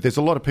 there's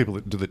a lot of people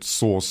that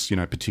source,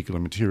 particular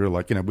material.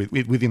 Like,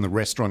 within the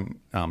restaurant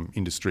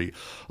industry,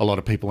 a lot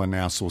of people are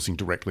now sourcing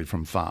directly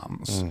from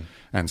farms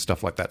and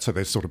stuff like that. So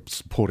they're sort of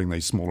supporting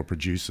these smaller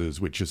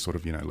producers, which is sort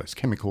of, less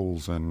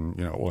chemicals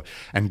and,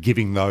 and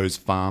giving those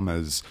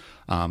farmers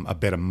a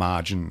better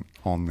margin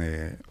on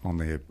their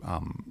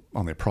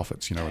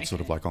profits. It's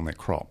sort of like on their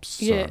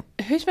crops. Yeah.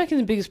 So. Who's making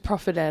the biggest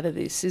profit out of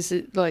this? Is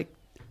it like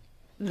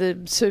the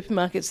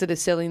supermarkets that are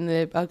selling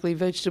their ugly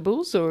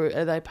vegetables, or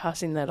are they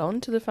passing that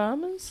on to the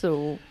farmers?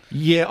 Or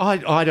yeah,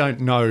 I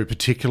don't know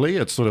particularly.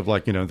 It's sort of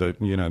like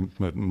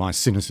my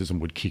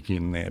cynicism would kick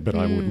in there, but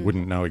I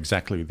wouldn't know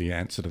exactly the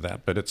answer to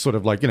that. But it's sort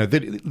of like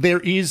there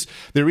is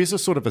a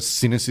sort of a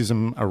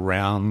cynicism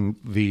around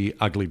the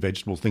ugly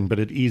vegetable thing, but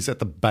it is at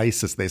the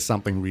basis there's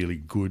something really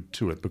good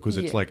to it because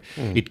it's like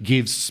it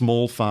gives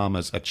small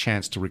farmers a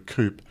chance to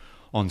recoup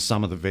on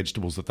some of the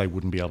vegetables that they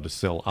wouldn't be able to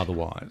sell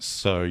otherwise.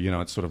 So,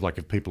 it's sort of like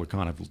if people are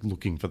kind of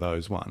looking for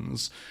those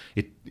ones,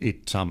 it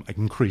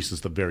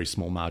increases the very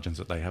small margins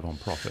that they have on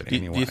profit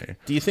anyway.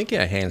 Do you think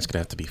our hands going to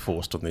have to be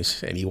forced on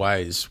this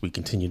anyway as we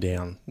continue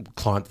down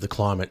the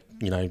climate,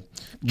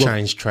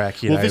 change track,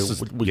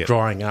 we're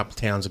drying up,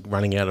 towns are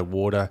running out of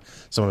water,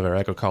 some of our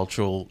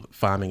agricultural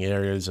farming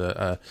areas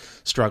are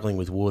struggling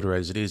with water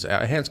as it is.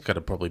 Our hands got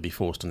to probably be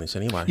forced on this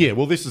anyway. Yeah,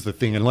 well, this is the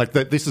thing, and like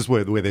this is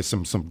where there's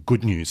some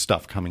good news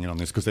stuff coming in on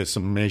this, because there's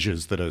some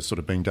measures that are sort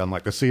of being done.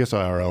 Like the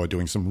CSIRO are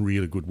doing some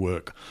really good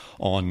work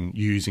on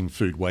using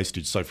food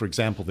wastage. So, for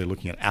example, they're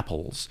looking at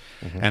apples,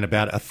 and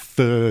about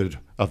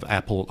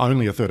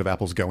only a third of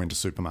apples go into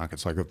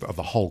supermarkets. Like of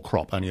the whole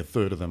crop, only a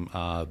third of them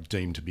are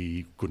deemed to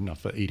be good enough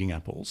for eating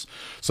apples.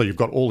 So you've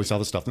got all this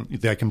other stuff.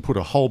 They can put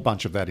a whole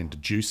bunch of that into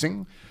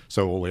juicing.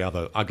 So all the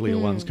other uglier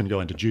ones can go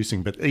into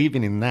juicing. But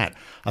even in that,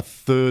 a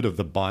third of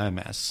the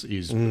biomass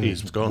is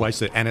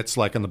wasted. And it's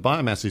like, and the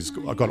biomass is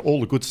got all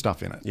the good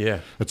stuff in it. Yeah.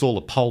 It's all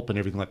the pulp and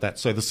everything like that.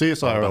 So the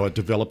CSIRO are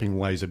developing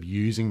ways of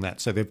using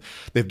that. So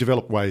they've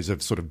developed ways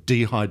of sort of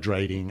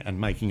dehydrating and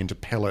making into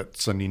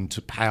pellets and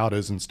into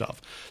powders and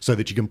stuff, so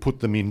that you can put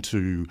them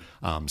into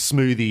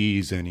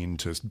smoothies and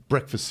into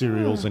breakfast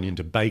cereals and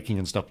into baking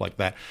and stuff like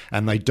that.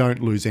 And they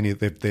don't lose any.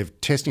 They're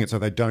testing it so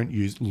they don't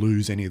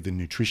lose any of the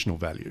nutritional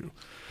value.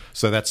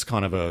 So that's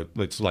kind of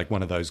it's like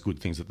one of those good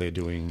things that they're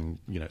doing,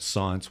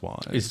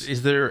 science-wise.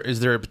 Is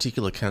there a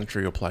particular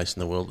country or place in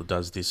the world that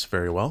does this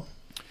very well?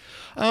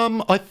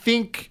 I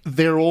think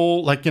they're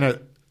all like,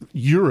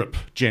 Europe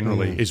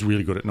generally is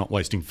really good at not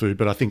wasting food,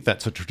 but I think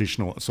that's a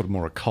traditional, sort of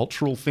more a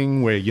cultural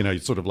thing where,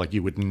 sort of like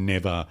you would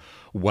never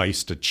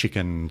waste a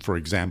chicken, for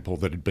example,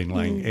 that had been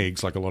laying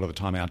eggs. Like a lot of the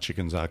time our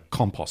chickens are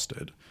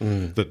composted,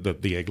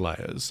 the egg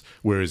layers,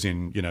 whereas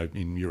in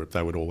Europe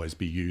they would always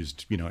be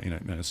used, in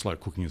a slow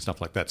cooking and stuff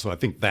like that. So I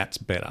think that's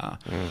better.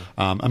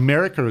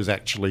 America is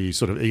actually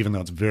sort of, even though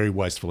it's very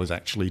wasteful, is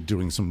actually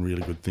doing some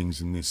really good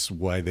things in this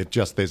way.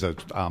 There's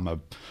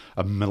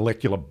a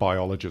molecular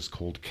biologist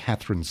called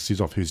Catherine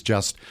Sizoff who's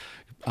just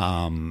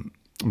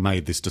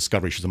made this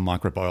discovery. She's a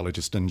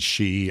microbiologist, and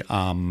she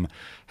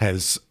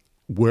has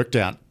worked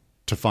out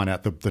to find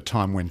out the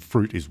time when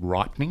fruit is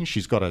ripening.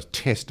 She's got a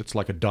test. It's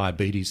like a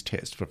diabetes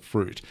test for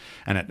fruit.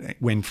 And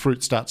when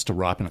fruit starts to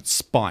ripen, it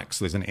spikes.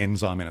 There's an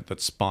enzyme in it that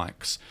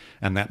spikes.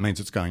 And that means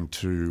it's going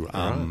to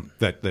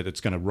that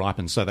it's going to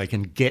ripen so they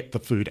can get the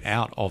food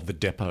out of the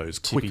depots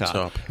quicker.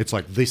 Tippy-top. It's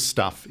like this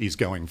stuff is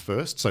going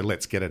first, so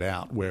let's get it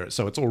out.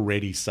 So it's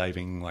already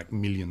saving like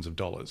millions of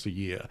dollars a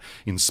year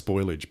in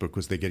spoilage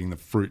because they're getting the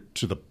fruit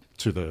to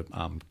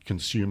the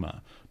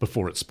consumer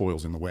before it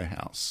spoils in the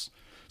warehouse.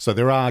 So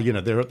there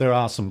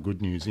are some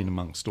good news in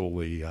amongst all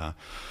the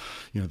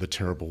the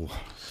terrible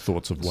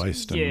thoughts of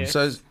waste. Yeah.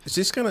 So is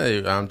this going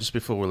to just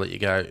before we let you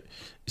go,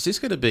 is this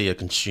going to be a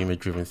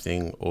consumer-driven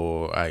thing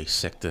or a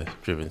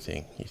sector-driven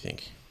thing? You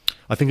think?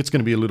 I think it's going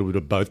to be a little bit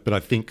of both, but I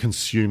think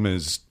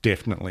consumers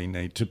definitely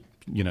need to,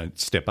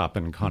 step up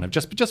and kind of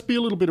just be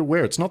a little bit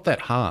aware. It's not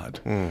that hard,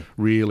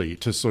 really,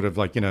 to sort of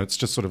it's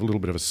just sort of a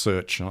little bit of a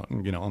search on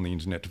the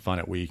internet to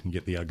find out where you can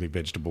get the ugly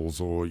vegetables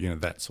or,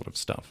 that sort of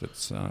stuff.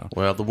 It's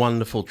Well, the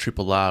wonderful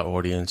Triple R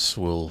audience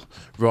will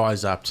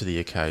rise up to the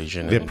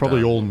occasion. They're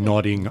probably all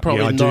nodding.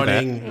 Probably I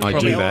nodding. I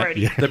do that.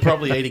 Yeah. They're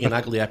probably eating an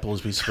ugly apple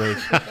as we speak.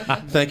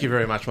 Thank you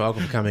very much,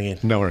 Michael, for coming in.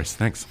 No worries.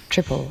 Thanks.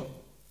 Triple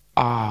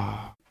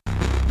R.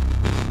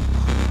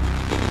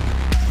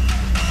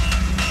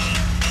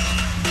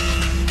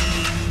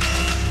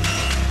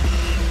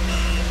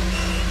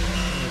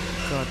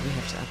 God, we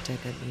have to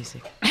update that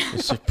music.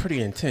 It's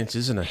pretty intense,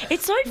 isn't it?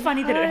 It's so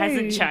funny that it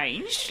hasn't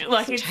changed.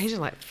 Like It's changed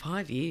in like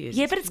 5 years.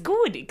 Yeah, but it's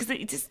good because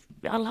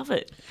I love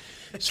it.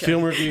 It's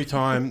film review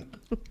time,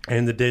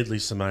 and the deadly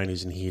Simone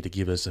is in here to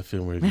give us a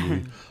film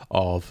review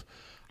of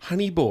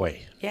Honey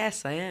Boy.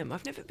 Yes, I am.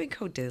 I've never been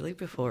called deadly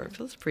before. It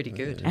feels pretty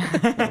good.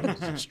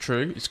 It's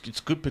true. It's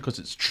good because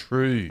it's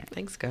true.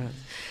 Thanks, guys.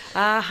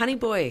 Honey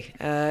Boy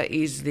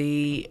is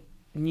the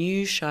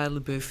new Shia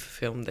LaBeouf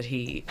film that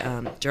he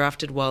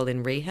drafted while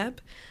in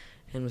rehab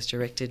and was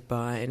directed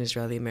by an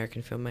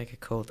Israeli-American filmmaker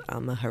called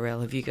Alma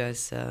Harel. Have you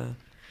guys...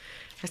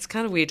 it's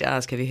kind of weird to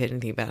ask, have you heard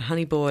anything about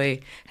Honey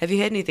Boy? Have you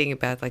heard anything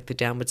about like the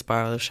downward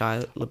spiral of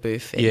Shia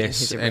LaBeouf?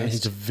 Yes, and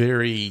he's a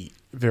very,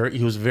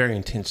 he was a very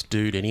intense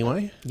dude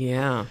anyway.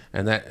 Yeah.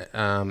 And that,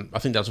 I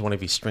think that was one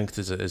of his strengths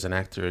as an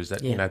actor, is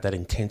that, that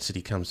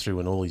intensity comes through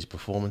in all his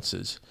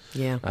performances.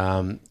 Yeah.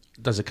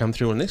 Does it come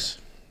through in this?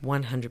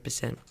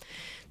 100%.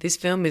 This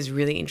film is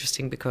really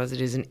interesting because it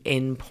is an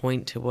end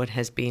point to what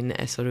has been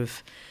a sort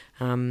of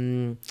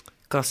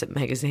gossip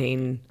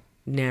magazine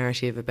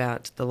narrative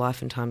about the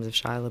life and times of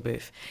Shia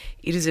LaBeouf.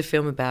 It is a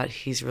film about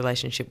his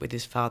relationship with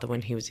his father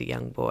when he was a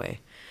young boy.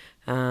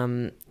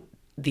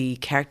 The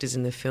characters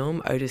in the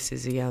film, Otis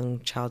is a young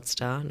child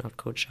star, not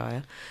called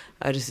Shia.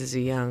 Otis is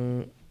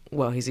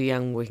he's a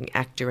young working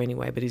actor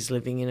anyway, but he's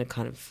living in a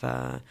kind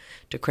of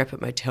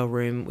decrepit motel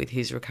room with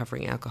his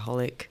recovering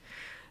alcoholic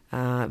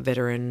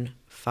veteran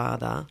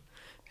father,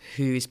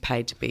 who is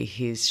paid to be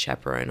his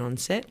chaperone on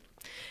set,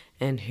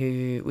 and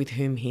with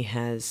whom he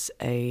has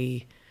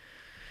a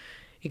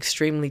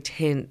extremely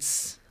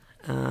tense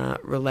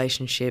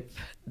relationship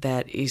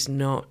that is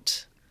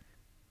not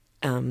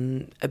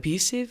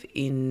abusive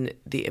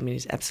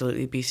it's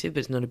absolutely abusive, but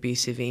it's not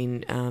abusive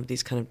in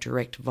these kind of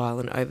direct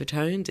violent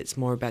overtones. It's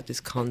more about this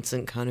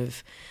constant kind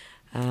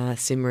of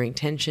simmering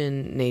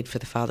tension, need for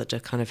the father to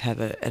kind of have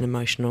an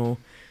emotional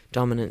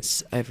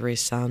dominance over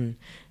his son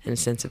and a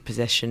sense of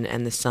possession,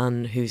 and the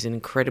son, who's an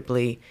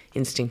incredibly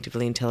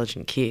instinctively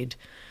intelligent kid,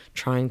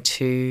 trying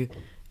to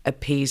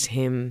appease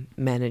him,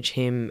 manage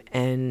him,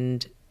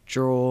 and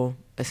draw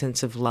a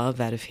sense of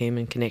love out of him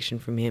and connection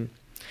from him.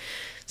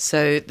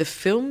 So the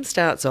film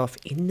starts off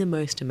in the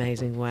most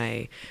amazing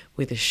way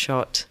with a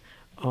shot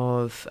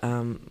of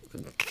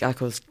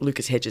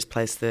Lucas Hedges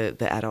plays the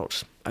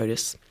adult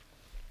Otis,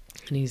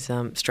 and he's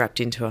strapped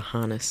into a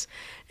harness,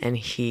 and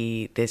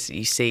you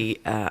see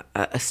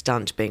a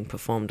stunt being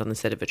performed on the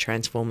set of a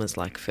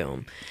Transformers-like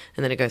film,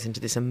 and then it goes into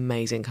this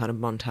amazing kind of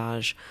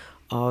montage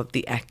of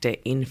the actor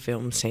in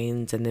film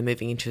scenes, and they're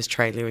moving into his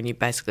trailer, and you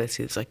basically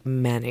see this like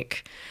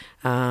manic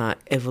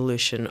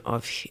evolution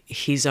of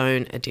his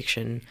own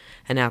addiction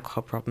and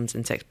alcohol problems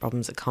and sex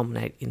problems that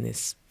culminate in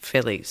this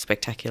fairly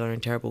spectacular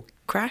and terrible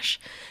crash,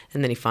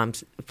 and then he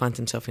finds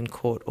himself in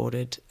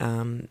court-ordered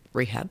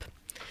rehab,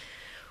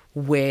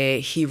 where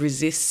he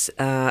resists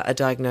a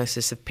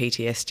diagnosis of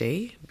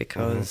PTSD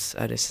because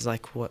Otis is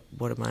like, what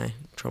am I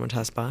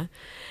traumatised by?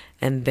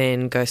 And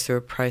then goes through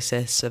a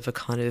process of a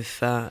kind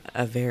of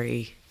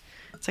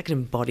it's like an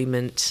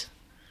embodiment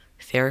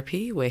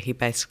therapy where he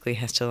basically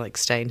has to like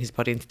stay in his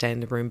body and stay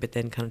in the room, but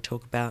then kind of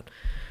talk about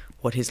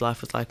what his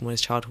life was like and what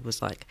his childhood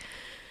was like.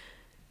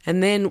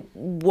 And then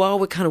while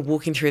we're kind of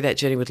walking through that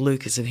journey with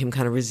Lucas of him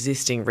kind of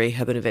resisting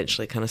rehab and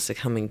eventually kind of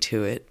succumbing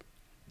to it,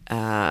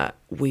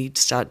 we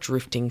start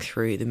drifting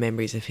through the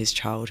memories of his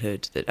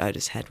childhood that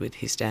Otis had with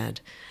his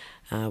dad,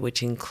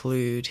 which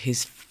include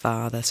his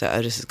father. So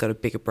Otis has got a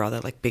bigger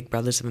brother, like Big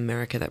Brothers of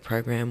America, that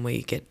program where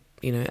you get,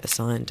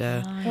 assigned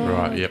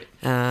right, yep.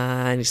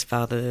 And his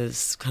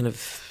father's kind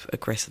of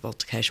aggressive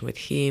altercation with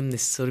him,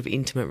 this sort of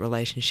intimate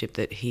relationship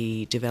that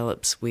he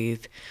develops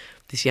with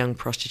this young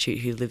prostitute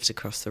who lives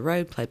across the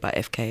road, played by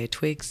FKA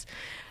Twigs.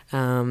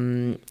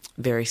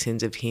 Various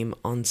scenes of him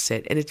on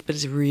set, but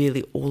it's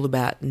really all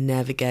about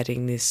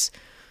navigating this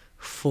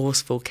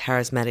forceful,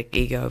 charismatic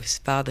ego of his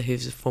father,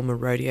 who's a former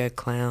rodeo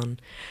clown,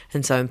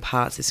 and so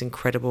imparts this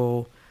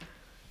incredible,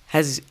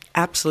 has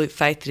absolute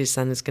faith that his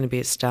son is going to be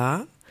a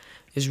star,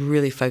 is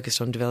really focused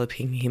on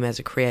developing him as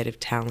a creative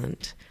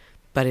talent,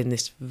 but in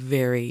this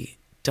very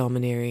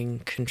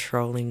domineering,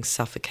 controlling,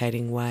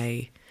 suffocating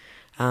way,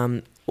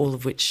 most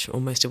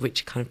of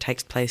which kind of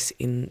takes place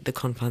in the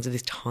confines of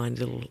this tiny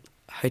little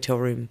hotel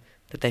room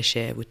that they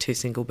share with two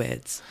single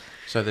beds.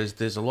 So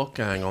there's a lot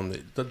going on.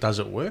 Does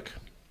it work?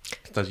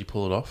 Does he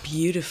pull it off?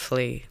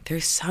 Beautifully.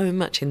 There's so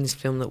much in this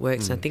film that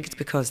works, and I think it's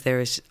because there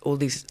is all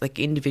these like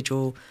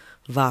individual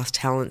vast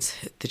talents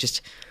that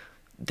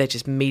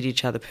just meet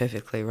each other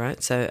perfectly,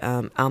 right? So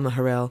Alma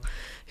Harrell,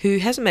 who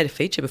hasn't made a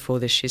feature before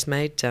this, she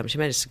made a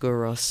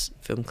Sigur Rós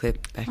film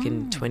clip back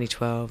in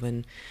 2012,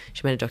 and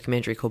she made a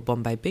documentary called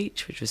Bombay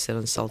Beach, which was set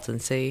on Salton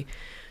Sea.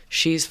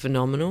 She's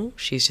phenomenal.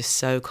 She's just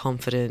so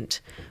confident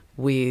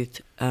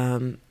with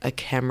a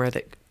camera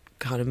that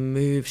kind of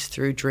moves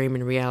through dream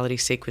and reality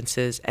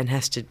sequences and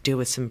has to deal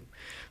with some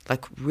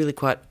like really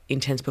quite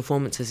intense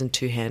performances and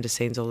two-hander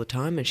scenes all the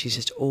time, and she's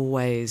just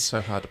always so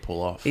hard to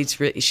pull off. It's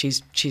really,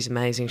 she's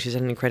amazing. She's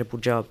done an incredible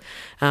job.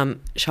 Shia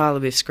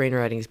LaBeouf's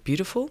screenwriting is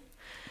beautiful,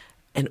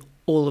 and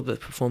all of the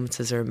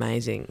performances are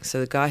amazing. So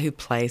the guy who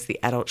plays the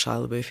adult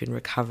Shia LaBeouf in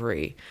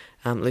Recovery,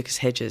 Lucas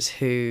Hedges,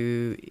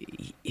 who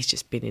he's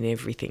just been in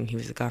everything. He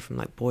was the guy from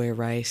like Boy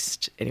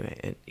Erased. Anyway,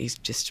 and he's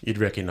just... You'd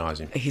recognise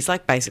him. He's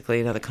like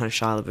basically another kind of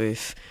Shia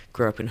LaBeouf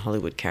grew up in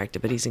Hollywood character,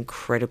 but he's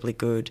incredibly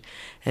good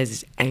as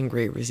this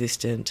angry,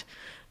 resistant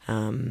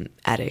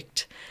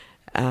addict.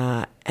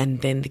 And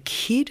then the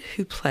kid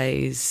who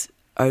plays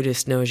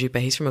Otis Noajuba,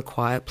 he's from A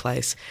Quiet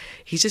Place.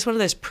 He's just one of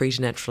those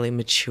preternaturally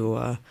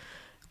mature,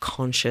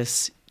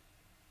 conscious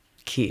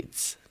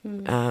kids.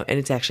 And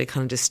it's actually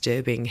kind of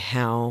disturbing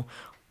how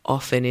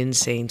often in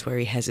scenes where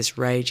he has this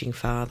raging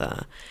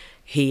father,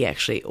 he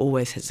actually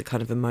always has a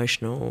kind of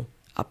emotional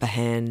upper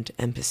hand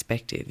and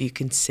perspective. You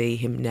can see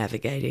him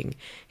navigating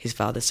his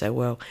father so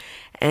well.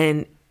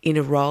 And in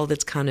a role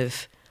that's kind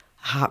of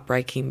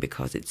heartbreaking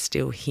because it's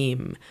still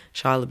him,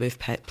 Shia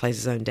LaBeouf plays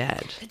his own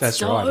dad. That's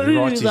so right. He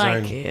writes his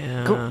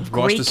own...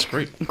 Greek, the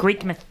script.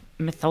 Greek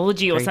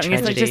mythology or Greek something.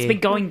 It's like tragedy. just be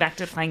going back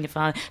to playing your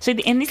father. So,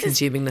 and this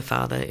consuming the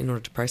father in order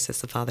to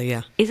process the father,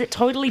 yeah. Is it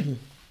totally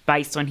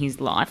based on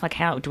his life? Like,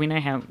 how do we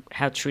know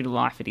how true to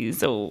life it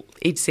is? Or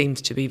it seems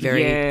to be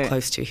very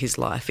close to his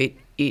life.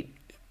 It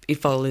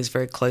follows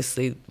very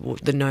closely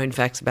the known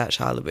facts about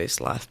Shia LaBeouf's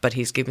life, but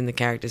he's given the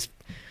characters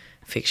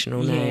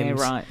fictional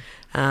names. Yeah,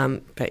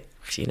 right. But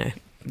you know,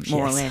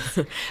 more or less.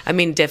 I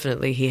mean,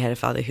 definitely he had a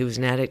father who was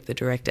an addict. The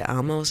director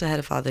Alma also had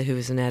a father who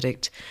was an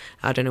addict.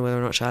 I don't know whether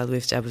or not Shia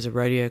LaBeouf's dad was a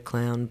rodeo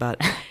clown,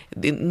 but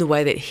in the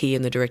way that he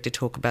and the director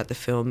talk about the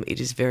film,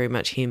 it is very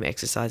much him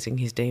exercising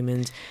his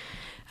demons.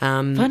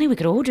 Funny, we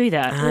could all do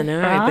that. I know,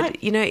 right?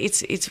 but you know,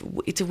 it's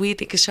a weird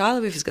thing because Shia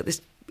LaBeouf has got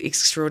this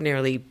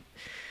extraordinarily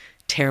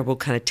terrible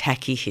kind of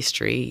tacky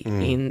history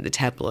in the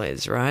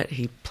tabloids, right?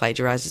 He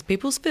plagiarises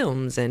people's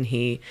films and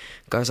he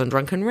goes on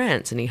drunken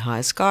rants and he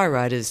hires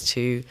skywriters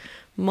to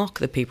mock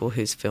the people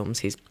whose films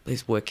his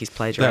work he's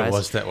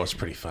plagiarised. That was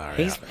pretty far out.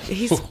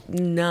 He's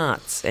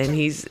nuts, and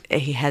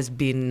he has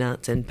been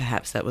nuts, and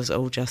perhaps that was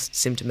all just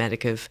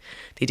symptomatic of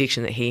the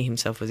addiction that he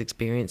himself was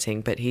experiencing.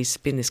 But he's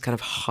been this kind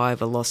of high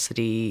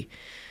velocity,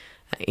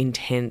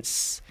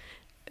 intense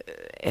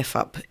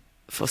F-up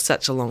for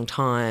such a long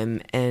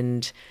time,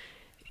 and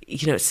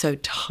you know, it's so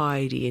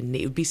tidy and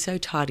neat. It would be so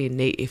tidy and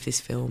neat if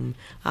this film,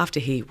 after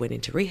he went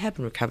into rehab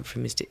and recovered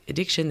from his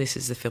addiction, this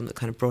is the film that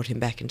kind of brought him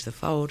back into the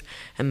fold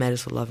and made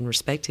us all love and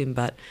respect him.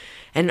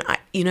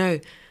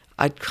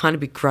 I'd kind of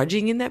be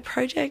grudging in that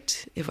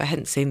project if I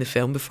hadn't seen the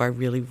film before I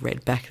really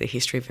read back the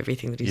history of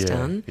everything that he's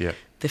done. Yeah.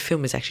 The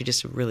film is actually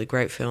just a really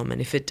great film, and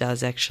if it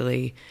does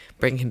actually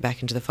bring him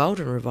back into the fold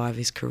and revive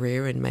his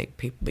career and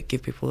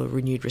give people a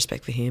renewed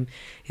respect for him,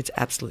 it's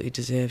absolutely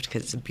deserved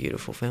because it's a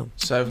beautiful film.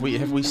 So have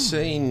we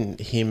seen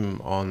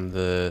him on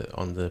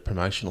the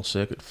promotional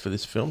circuit for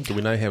this film? Do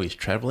we know how he's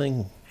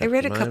travelling? I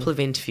read a couple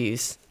of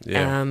interviews,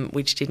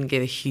 which didn't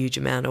give a huge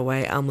amount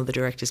away. Alma, the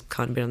director's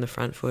kind of been on the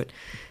front foot.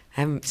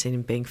 I haven't seen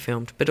him being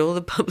filmed, but all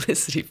the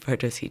publicity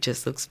photos, he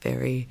looks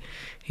very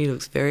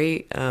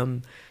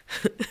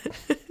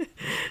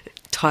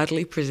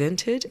tidily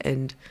presented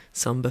and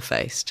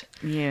somber-faced.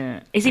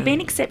 Yeah. Is he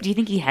being accepted? Do you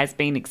think he has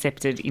been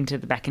accepted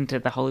back into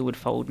the Hollywood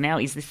fold now?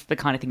 Is this the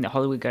kind of thing that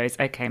Hollywood goes,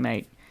 okay,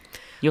 mate,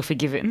 you're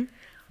forgiven?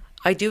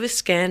 I do a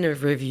scan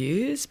of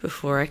reviews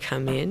before I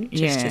come in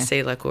just to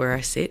see like where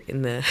I sit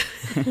in the...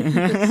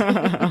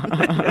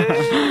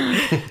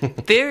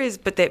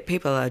 But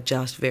people are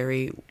just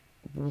very,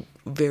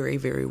 very,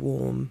 very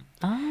warm.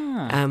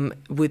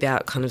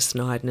 Without kind of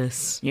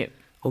snideness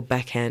or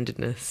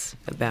backhandedness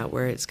about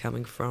where it's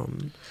coming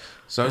from.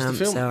 So is the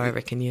film... So I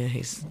reckon,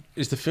 is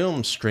the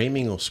film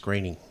streaming or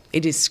screening?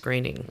 It is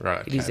screening.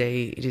 Right.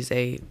 Okay. It is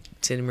a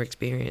cinema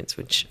experience,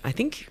 which I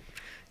think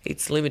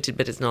it's limited,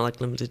 but it's not like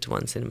limited to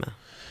one cinema.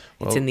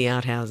 It's in the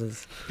art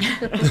houses.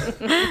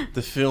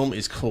 The film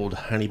is called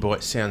Honey Boy.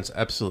 It sounds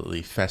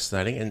absolutely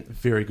fascinating and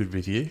very good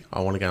review.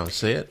 I want to go and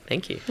see it.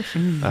 Thank you.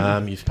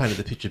 You've painted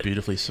the picture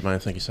beautifully, Simone.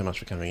 Thank you so much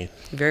for coming in.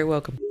 You're very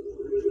welcome.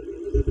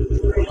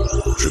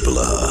 Triple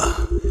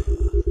R.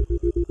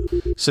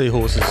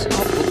 Seahorses.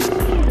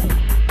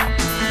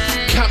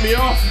 Cut me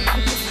off!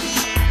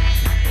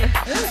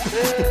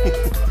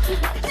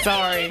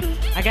 Sorry.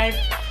 I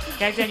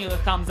gave Daniel a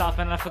thumbs up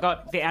and I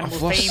forgot the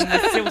animal theme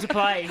that's still to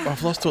play.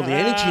 I've lost all the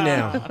energy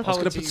now. I was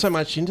going to put so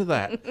much into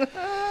that.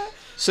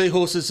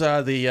 Seahorses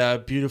are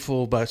the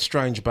beautiful but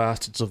strange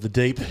bastards of the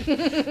deep.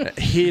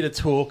 Here to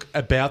talk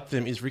about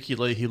them is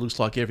Ricky-Lee, who looks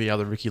like every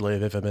other Ricky-Lee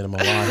I've ever met in my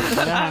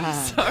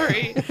life.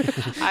 Sorry.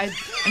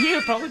 You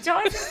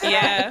apologise?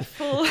 Yeah,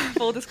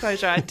 full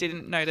disclosure, I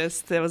didn't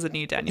notice there was a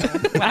new Daniel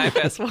when I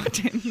first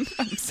walked in.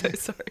 I'm so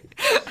sorry.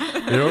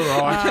 You're all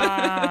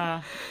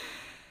right.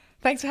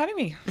 Thanks for having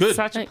me. Good.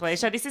 Such a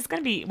pleasure. This is going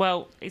to be,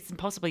 well, it's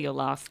possibly your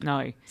last,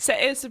 no. So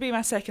this will be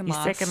my second Your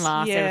last. second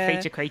last ever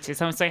feature creature.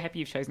 So I'm so happy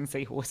you've chosen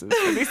seahorses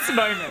for this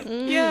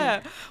moment.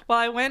 Yeah. Well,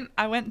 I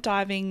went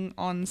diving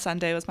on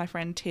Sunday. It was my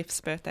friend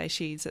Tiff's birthday.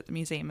 She's at the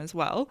museum as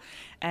well,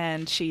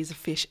 and she's a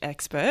fish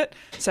expert.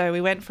 So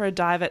we went for a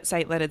dive at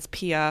St. Leonard's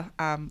Pier,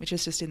 which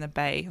is just in the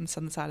bay, on the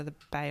southern side of the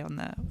bay on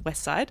the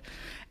west side.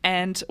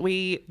 And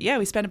we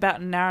spent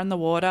about an hour in the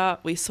water.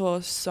 We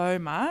saw so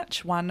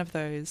much. One of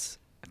those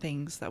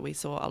things that we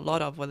saw a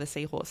lot of were the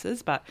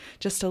seahorses, but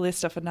just to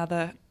list off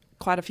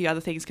quite a few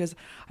other things, because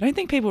I don't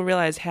think people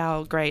realise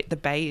how great the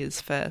bay is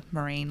for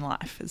marine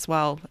life as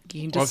well.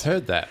 I've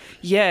heard that.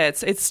 Yeah,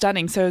 it's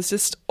stunning. So it's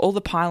just all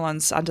the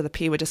pylons under the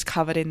pier were just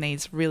covered in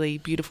these really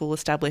beautiful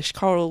established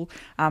coral,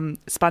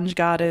 sponge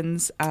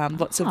gardens,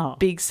 lots of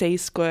big sea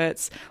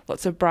squirts,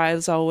 lots of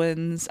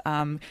bryozoans,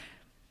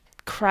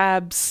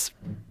 crabs,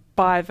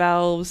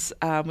 bivalves.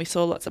 We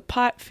saw lots of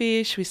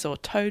pipefish. We saw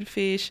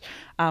toadfish.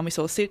 We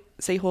saw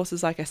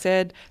seahorses, like I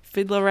said,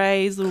 fiddler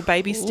rays, little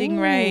baby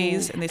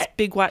stingrays, and this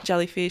big white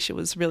jellyfish. It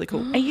was really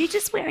cool. Are you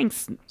just wearing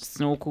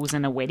snorkels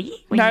and a wetty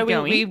when No, you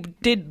go we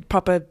did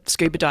proper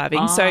scuba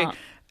diving. So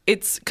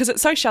it's because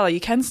it's so shallow, you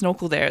can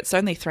snorkel there. It's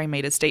only 3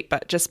 meters deep,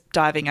 but just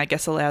diving, I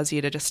guess, allows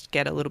you to just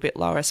get a little bit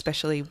lower,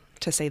 especially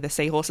to see the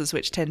seahorses,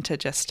 which tend to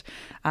just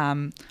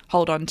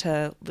hold on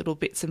to little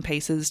bits and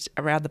pieces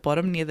around the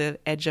bottom near the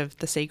edge of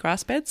the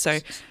seagrass bed. So,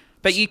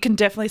 but you can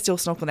definitely still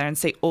snorkel there and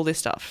see all this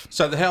stuff.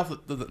 So the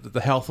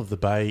health of the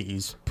bay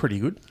is pretty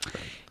good?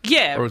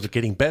 Yeah. Or is it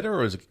getting better,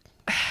 or is it...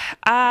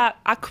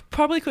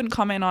 probably couldn't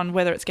comment on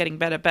whether it's getting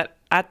better, but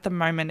at the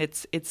moment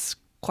it's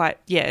quite,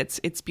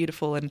 it's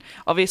beautiful. And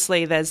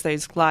obviously there's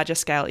those larger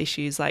scale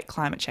issues like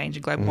climate change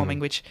and global warming,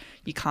 which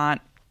you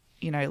can't,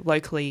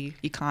 locally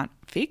you can't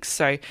fix.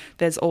 So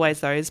there's always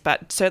those,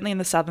 but certainly in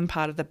the southern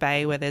part of the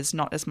bay where there's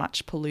not as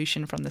much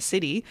pollution from the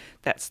city,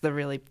 that's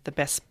the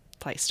best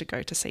place to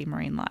go to see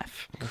marine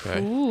life.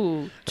 Okay.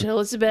 Ooh, tell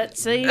us about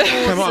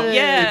seahorses. Come on.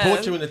 Yeah. We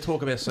brought you in to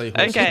talk about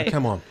seahorses. Okay.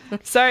 Come on.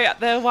 So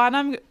the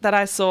one that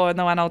I saw and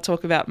the one I'll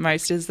talk about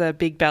most is the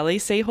big belly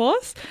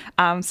seahorse.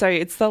 So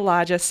it's the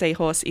largest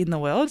seahorse in the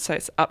world. So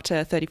it's up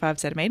to 35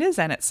 centimetres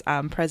and it's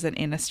present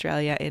in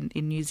Australia and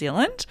in New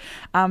Zealand.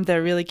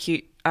 They're really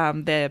cute.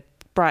 They're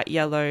bright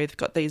yellow, they've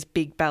got these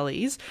big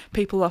bellies.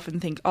 People often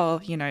think,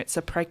 it's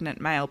a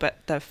pregnant male, but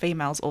the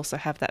females also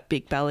have that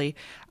big belly.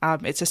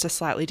 It's just a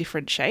slightly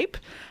different shape.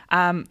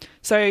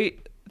 So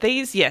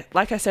these,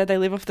 like I said, they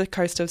live off the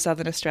coast of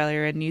southern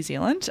Australia and New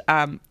Zealand.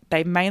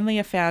 They mainly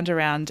are found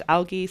around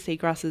algae,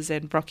 seagrasses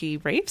and rocky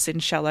reefs in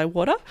shallow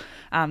water.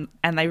 And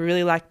they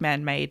really like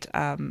man-made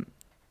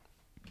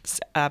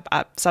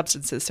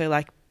substances, so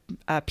like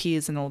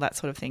piers and all that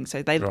sort of thing.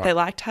 So they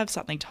like to have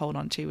something to hold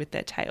on to with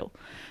their tail.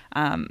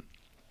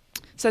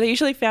 So they're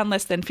usually found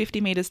less than 50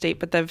 metres deep,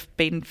 but they've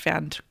been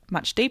found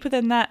much deeper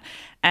than that.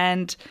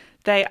 And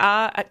they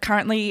are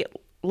currently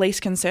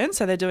least concern,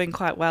 so they're doing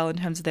quite well in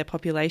terms of their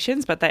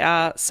populations, but they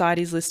are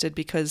CITES listed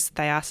because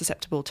they are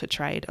susceptible to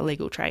trade,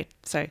 illegal trade.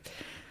 So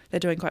they're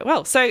doing quite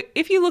well. So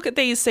if you look at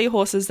these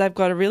seahorses, they've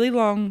got a really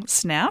long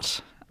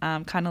snout,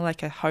 kind of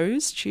like a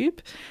hose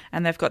tube,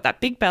 and they've got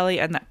that big belly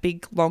and that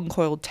big long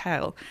coiled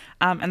tail.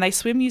 And they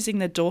swim using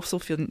the dorsal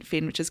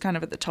fin, which is kind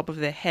of at the top of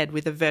their head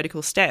with a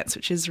vertical stance,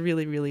 which is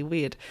really, really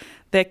weird.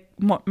 They're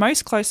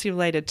most closely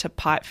related to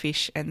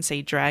pipefish and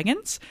sea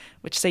dragons,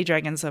 which sea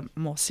dragons are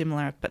more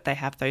similar, but they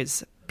have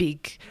those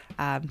big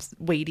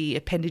weedy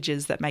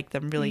appendages that make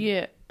them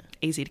really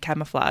easy to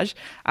camouflage.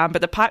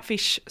 But the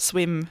pipefish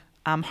swim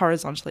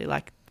horizontally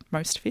like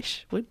most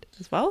fish would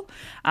as well.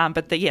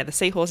 But the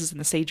seahorses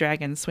and the sea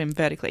dragons swim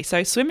vertically.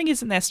 So swimming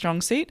isn't their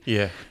strong suit.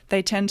 Yeah.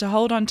 They tend to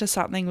hold on to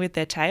something with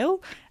their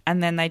tail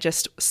and then they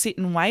just sit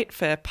and wait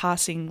for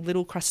passing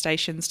little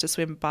crustaceans to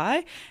swim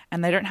by,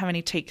 and they don't have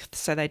any teeth,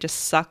 so they just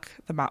suck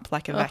them up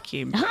like a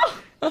vacuum.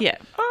 Yeah.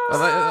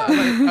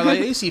 Are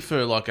they easy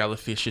for like other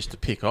fish just to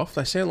pick off?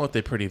 They sound like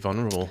they're pretty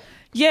vulnerable.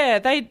 Yeah,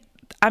 they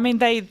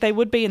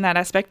would be in that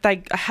aspect.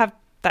 They have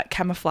that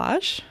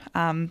camouflage,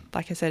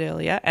 like I said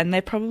earlier, and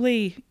they're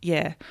probably,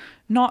 I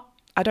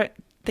don't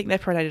think they're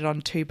predated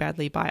on too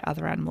badly by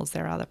other animals.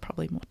 There are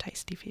probably more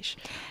tasty fish.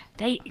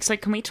 So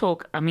can we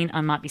talk, I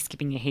might be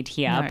skipping ahead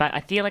here, but I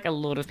feel like a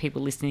lot of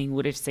people listening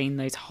would have seen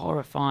those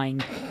horrifying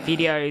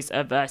videos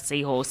of a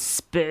seahorse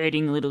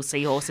spurting little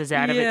seahorses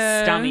out of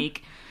its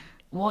stomach.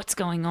 What's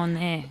going on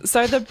there?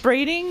 So the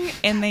breeding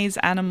in these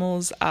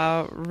animals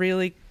are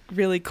really,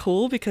 really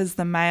cool because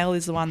the male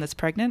is the one that's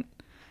pregnant.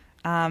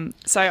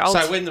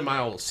 So when the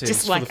male says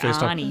just for like the first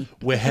Arnie. time,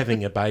 we're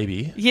having a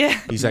baby,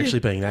 he's actually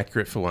being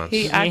accurate for once.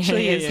 He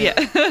actually is,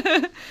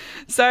 yeah.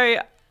 So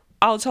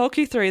I'll talk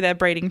you through their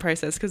breeding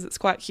process because it's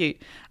quite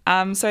cute.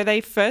 So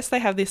they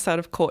have this sort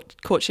of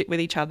courtship with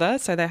each other.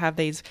 So they have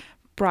these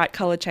bright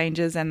colour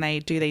changes and they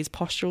do these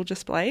postural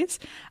displays.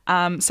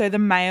 So the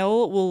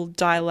male will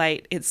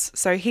dilate. It's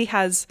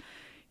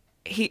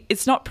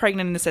not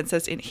pregnant in the sense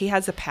that he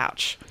has a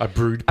pouch. A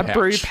brood pouch. A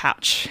brood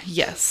pouch,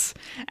 yes.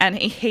 And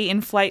he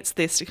inflates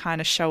this to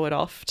kind of show it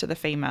off to the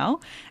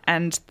female.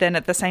 And then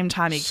at the same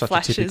time he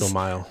flashes. A typical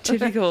male.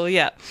 Typical,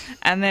 yeah.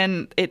 And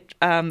then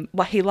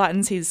he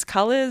lightens his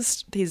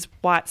colours, his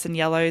whites and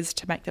yellows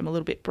to make them a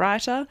little bit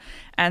brighter.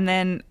 And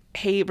then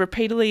he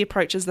repeatedly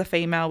approaches the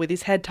female with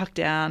his head tucked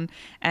down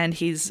and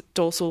his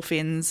dorsal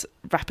fins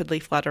rapidly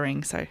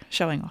fluttering, so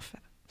showing off.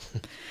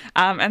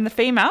 And the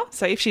female,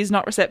 so if she's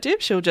not receptive,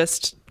 she'll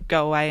just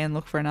go away and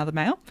look for another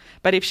male.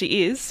 But if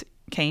she is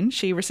keen,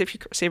 she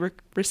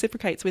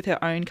reciprocates with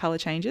her own colour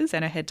changes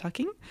and her head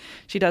tucking.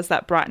 She does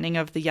that brightening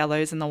of the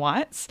yellows and the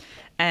whites.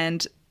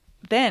 And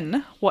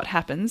then what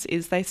happens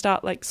is they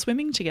start like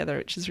swimming together,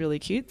 which is really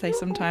cute. They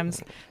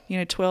sometimes,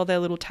 twirl their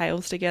little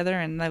tails together,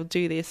 and they'll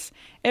do this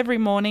every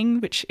morning,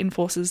 which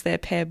enforces their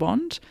pair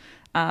bond.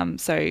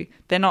 So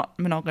they're not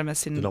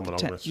monogamous in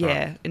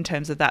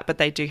terms of that, but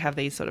they do have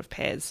these sort of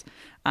pairs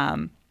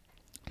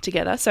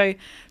together. So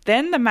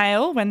then the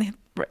male, when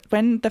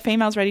the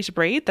female's ready to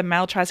breed, the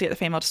male tries to get the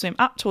female to swim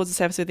up towards the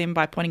surface with him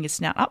by pointing his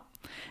snout up,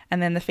 and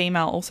then the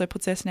female also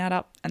puts her snout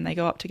up, and they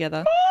go up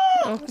together.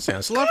 Oh,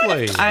 sounds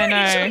lovely. I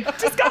know.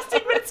 It's disgusting,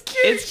 but it's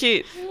cute. It's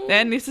cute.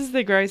 Then this is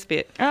the gross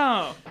bit.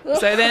 Oh.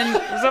 So then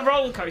it's a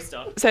roller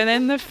coaster. So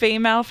then the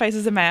female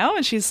faces the male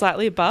and she's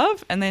slightly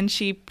above, and then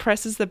she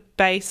presses the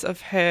base of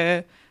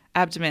her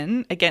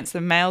abdomen against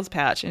the male's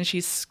pouch and she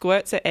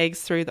squirts her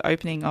eggs through the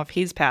opening of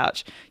his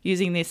pouch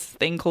using this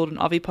thing called an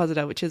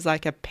ovipositor, which is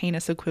like a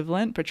penis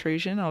equivalent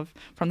protrusion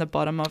from the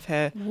bottom of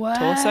her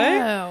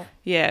torso.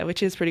 Yeah,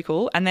 which is pretty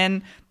cool. And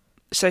then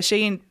so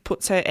she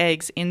puts her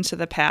eggs into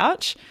the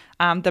pouch.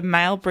 The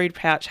male brood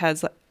pouch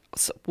has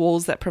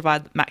walls that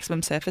provide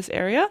maximum surface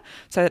area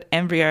so that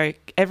every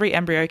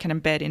embryo can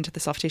embed into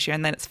the soft tissue,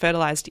 and then it's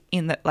fertilized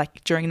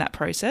during that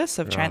process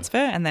of transfer,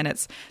 and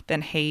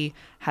then he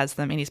has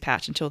them in his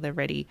pouch until they're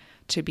ready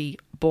to be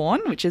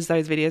born, which is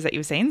those videos that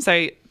you've seen.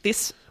 So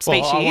this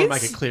species... Well, I want to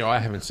make it clear, I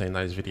haven't seen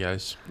those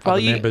videos.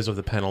 Other members of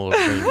the panel have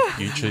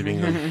been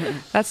YouTubing them.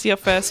 That's your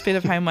first bit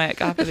of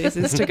homework after this,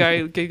 is to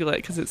go Google it,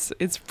 because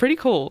it's pretty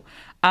cool.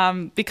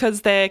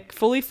 Because they're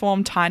fully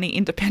formed, tiny,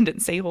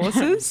 independent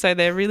seahorses, so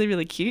they're really,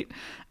 really cute.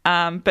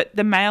 But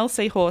the male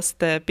seahorse,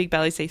 the big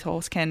belly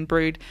seahorse, can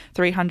brood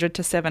 300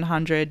 to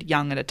 700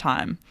 young at a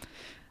time,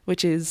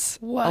 which is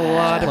a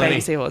lot of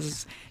baby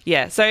seahorses.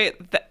 Yeah, so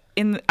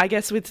I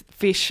guess with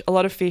fish, a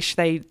lot of fish,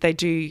 they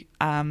do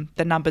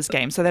the numbers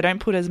game. So they don't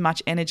put as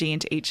much energy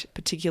into each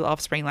particular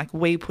offspring. Like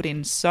we put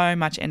in so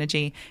much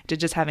energy to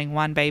just having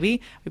one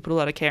baby. We put a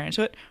lot of care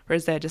into it,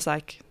 whereas they're just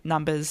like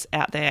numbers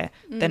out there.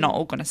 They're not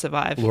all going to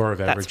survive. Law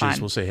of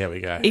averages, we'll see how we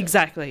go.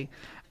 Exactly.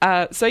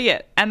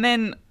 And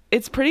then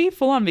it's pretty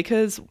full on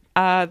because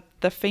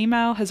the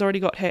female has already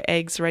got her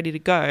eggs ready to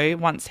go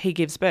once he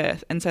gives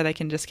birth, and so they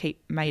can just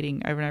keep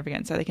mating over and over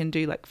again. So they can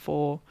do like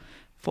four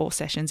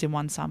sessions in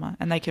one summer,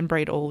 and they can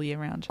breed all year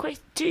round.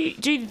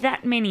 Do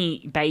that many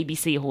baby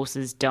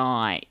seahorses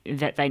die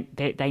that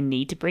they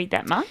need to breed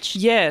that much?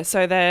 Yeah,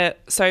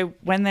 so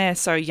when they're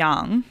so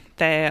young,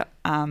 they're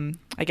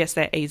I guess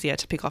they're easier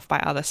to pick off by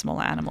other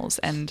smaller animals,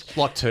 and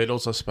like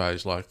turtles, I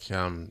suppose. Like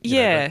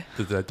they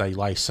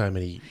lay so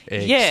many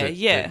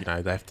eggs.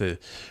 That, they have to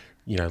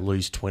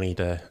lose 20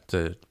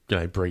 to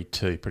breed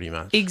 2 pretty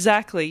much.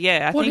 Exactly.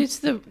 Yeah. What is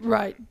the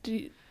rate?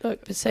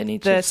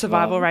 Percentage the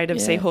survival rate of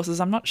seahorses,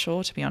 I'm not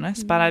sure, to be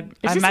honest, but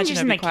I imagine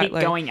it'd be quite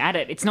keep going at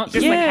it. It's not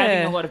just like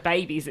having a lot of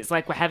babies. It's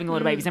like we're having a lot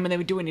of babies, and then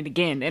we're doing it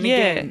again and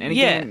again and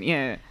again.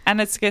 Yeah,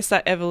 and it's, I guess,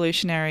 that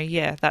evolutionary.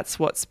 Yeah, that's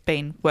what's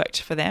been worked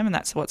for them, and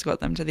that's what's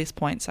got them to this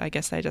point. So I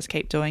guess they just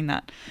keep doing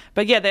that.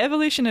 But yeah, the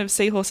evolution of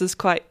seahorses is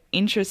quite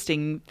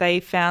interesting. They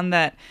found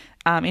that.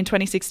 In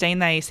 2016,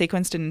 they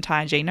sequenced an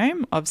entire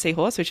genome of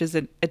seahorse, which is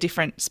a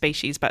different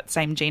species but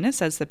same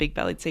genus as the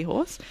big-bellied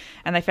seahorse,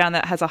 and they found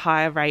that it has a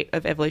higher rate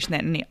of evolution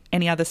than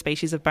any other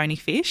species of bony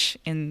fish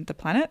in the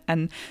planet,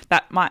 and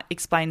that might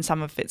explain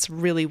some of its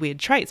really weird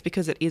traits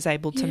because it is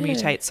able to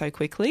mutate so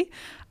quickly.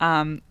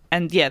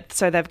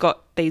 So they've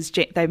got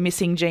they're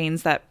missing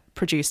genes that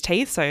produce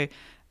teeth, so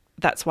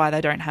that's why they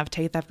don't have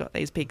teeth. They've got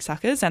these big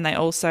suckers, and they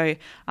also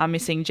are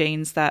missing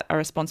genes that are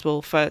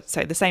responsible for,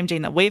 so the same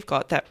gene that we've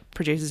got that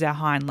produces our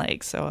hind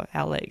legs or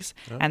our legs,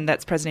 and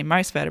that's present in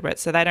most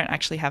vertebrates. So they don't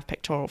actually have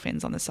pectoral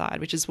fins on the side,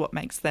 which is what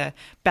makes their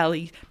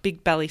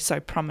big belly so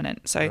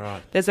prominent.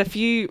 So there's a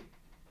few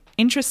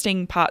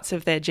interesting parts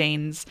of their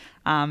genes,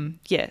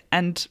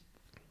 and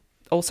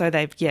also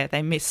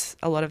they miss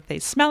a lot of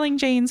these smelling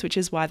genes, which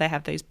is why they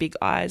have those big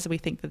eyes. We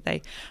think that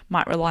they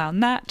might rely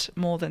on that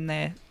more than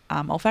their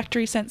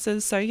olfactory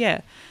senses. So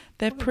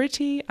they're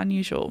pretty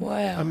unusual.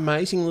 Wow.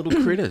 Amazing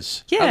little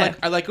critters. Yeah.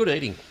 Are they good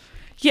eating?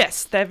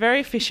 Yes, they're very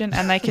efficient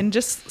and they can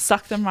just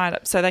suck them right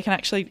up, so they can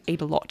actually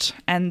eat a lot.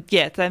 And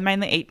yeah, they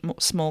mainly eat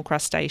small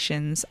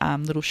crustaceans,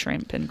 little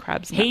shrimp and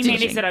crabs. And He that meant,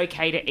 sort of is it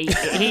okay to eat?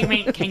 He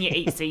meant, can you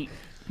eat sea?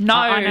 No.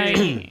 I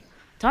know.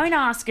 Don't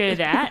ask her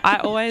that. I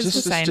always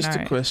say just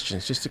no. a question.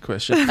 Just a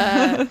question.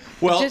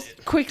 Well,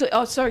 just quickly.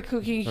 Oh, sorry,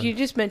 Cookie. You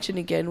just mentioned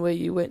again where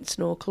you went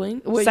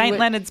snorkeling. St.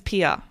 Leonard's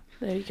Pier.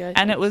 There you go.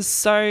 And it was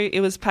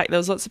packed. There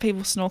was lots of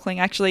people snorkeling.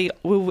 Actually,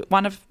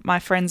 one of my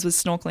friends was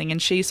snorkeling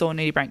and she saw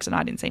nudibranchs and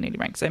I didn't see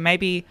nudibranchs. So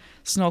maybe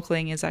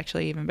snorkeling is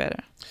actually even better.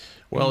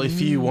 Well,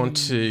 if you want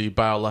to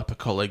bail up a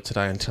colleague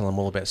today and tell them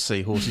all about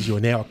seahorses, you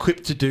are now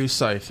equipped to do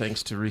so,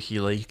 thanks to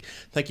Ricky-Lee.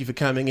 Thank you for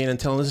coming in and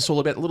telling us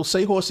all about the little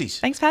seahorses.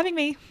 Thanks for having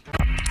me.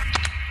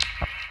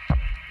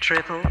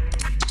 Triple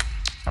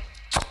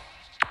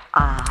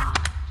R.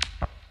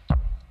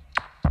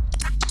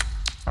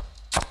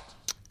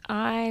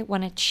 I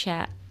want to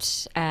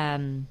chat.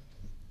 I'm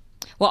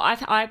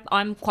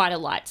quite a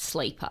light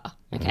sleeper.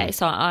 Okay,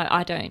 so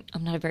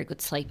I'm not a very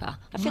good sleeper.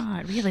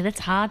 Right, really, that's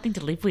a hard thing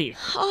to live with.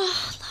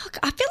 Oh, look,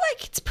 I feel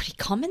like it's pretty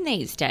common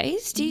these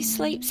days. Do you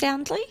sleep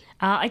soundly?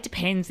 It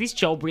depends. This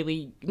job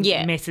really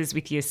messes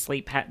with your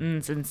sleep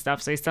patterns and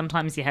stuff. So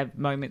sometimes you have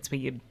moments where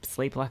you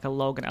sleep like a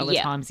log, and other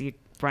times your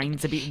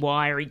brain's a bit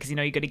wiry because you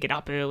know you got to get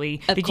up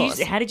early. How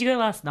did you go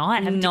last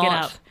night? How did you get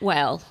up?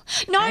 Well,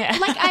 no,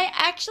 like I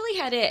actually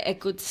had a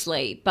good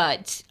sleep,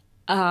 but.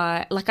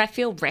 I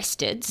feel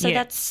rested, so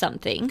that's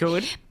something.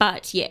 Good.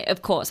 But yeah,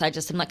 of course, I'm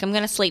going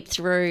to sleep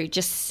through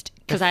just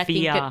because I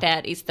think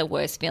that is the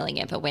worst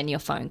feeling ever when your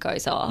phone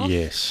goes off.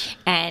 Yes.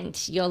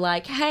 And you're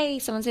like, hey,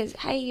 someone says,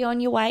 hey, you're on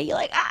your way. You're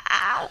like,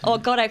 ah. Oh,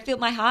 God, I feel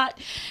my heart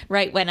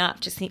rate went up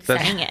just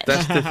saying it.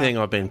 That's the thing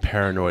I've been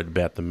paranoid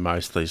about the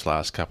most these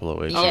last couple of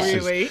weeks. Oh,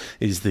 really?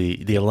 Is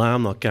the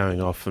alarm not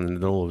going off and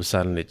then all of a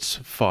sudden it's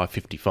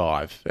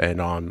 5:55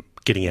 and I'm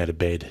getting out of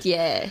bed.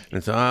 Yeah.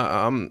 And so,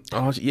 I'm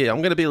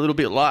going to be a little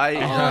bit late.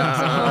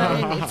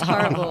 It's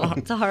horrible.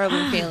 It's a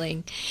horrible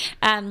feeling.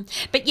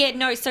 But yeah,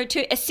 no, so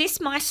to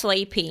assist my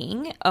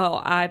sleeping,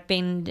 I've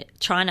been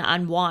trying to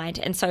unwind.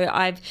 And so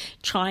I'm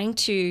trying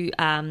to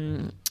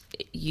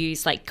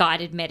use like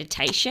guided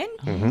meditation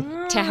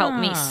to help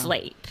me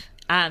sleep.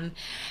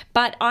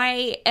 But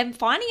I am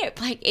finding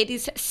it like it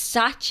is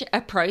such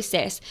a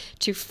process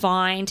to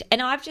find,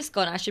 and I've just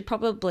gone, I should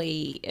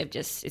probably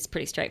it's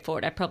pretty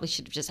straightforward. I probably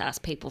should have just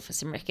asked people for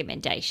some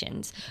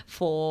recommendations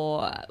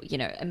for,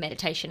 a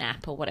meditation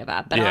app or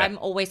whatever. But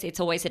it's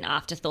always an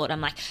afterthought.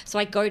 I'm like, so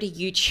I go to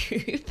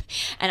YouTube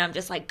and I'm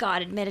just like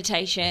guided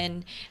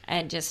meditation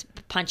and just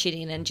punch it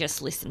in and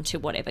just listen to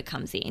whatever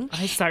comes in. Oh,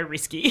 it's so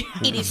risky.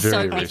 It is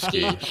so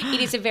risky.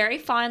 It is a very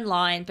fine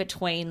line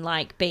between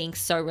like being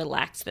so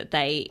relaxed that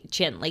they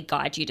gently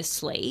guide you to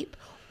sleep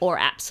or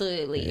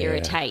absolutely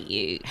irritate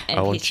you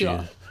and piss you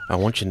off. I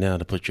want you now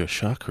to put your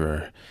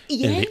chakra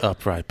in the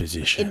upright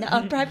position. In the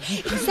upright,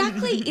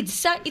 exactly.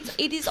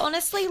 It is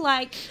honestly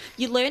like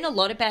you learn a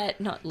lot about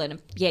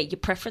your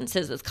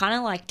preferences. It's kind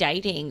of like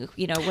dating,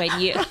 when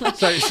you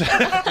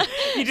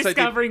you're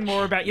discovering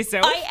more about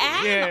yourself. I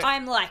am. Yeah.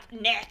 I'm like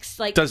next.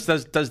 Like, does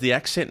the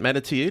accent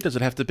matter to you? Does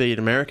it have to be an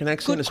American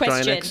accent,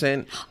 Australian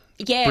accent,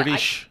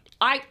 British?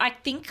 I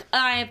think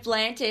I've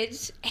landed.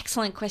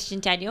 Excellent question,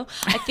 Daniel.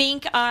 I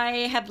think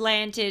I have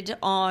landed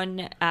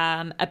on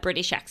a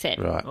British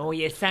accent. Right. Oh,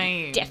 yeah,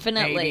 same.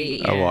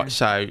 Definitely. All right.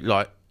 So,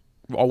 like,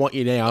 I want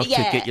you now to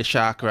get your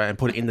chakra and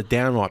put it in the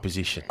downright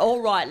position. All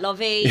right,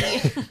 lovey.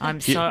 I'm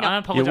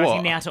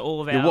apologising now to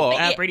all of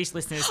our British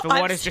listeners for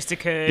what has just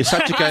occurred. You're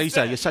such a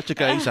geezer. You're such a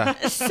geezer.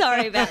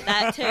 Sorry about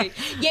that too.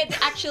 Yeah,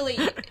 actually,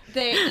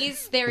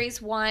 there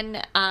is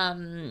one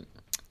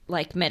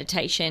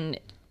meditation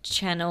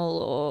channel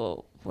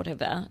or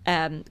whatever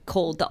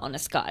called The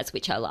Honest Guys,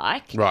 which I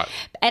like. Right.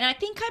 And I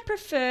think I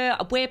prefer,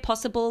 where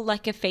possible,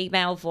 like a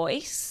female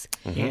voice.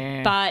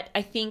 Yeah. But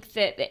I think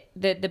that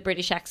the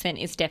British accent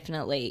is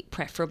definitely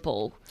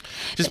preferable.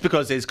 Just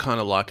because there's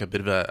kind of like a bit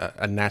of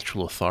a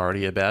natural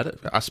authority about it,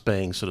 us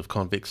being sort of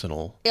convicts and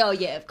all. Oh,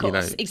 yeah, of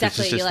course.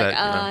 Exactly. You're like,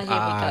 here we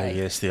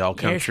go. Yes, the old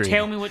country. Yes,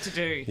 tell me what to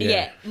do.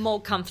 Yeah,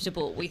 more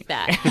comfortable with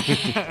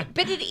that.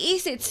 But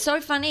it's so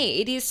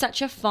funny. It is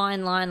such a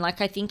fine line. Like,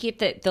 I think if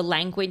the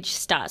language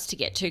starts to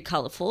get too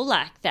colourful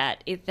like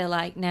that, if they're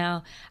like,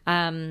 now...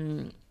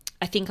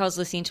 I think I was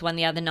listening to one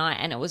the other night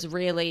and it was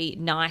really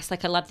nice.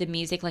 Like, I love the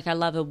music. Like, I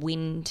love a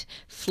wind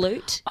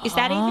flute. Is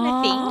that even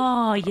a thing?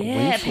 Oh,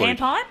 yeah. A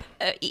panpipe?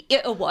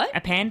 A what?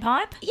 A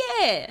panpipe?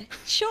 Yeah,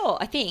 sure,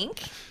 I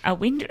think. A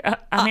wind... a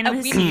wind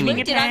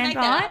flute? Did I make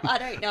that up? I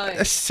don't know.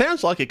 It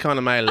sounds like you kind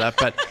of made it up,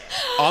 but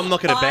I'm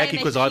not going to back it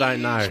because I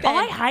don't know.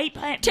 I hate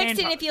panpipes. Text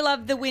in if you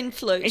love the wind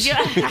flute.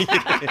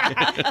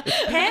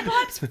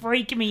 Panpipes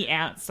freak me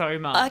out so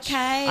much.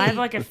 Okay. I have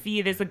like a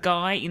fear. There's a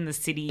guy in the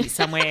city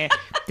somewhere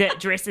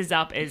that dresses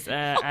up as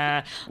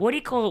a what do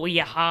you call it? Where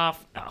you're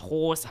half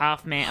horse,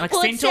 half man, like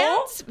centaur. It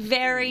sounds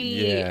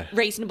very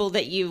reasonable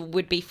that you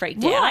would be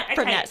freaked out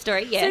from that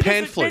story. Yeah, so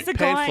pan-flute.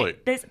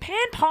 There's a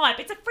panpipe.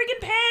 It's a friggin'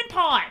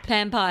 panpipe.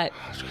 Panpipe.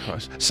 Oh,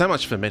 so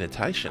much for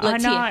meditation. I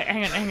know.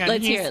 Hang on.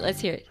 Let's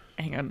hear it.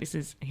 hang on,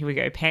 here we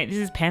go. This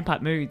is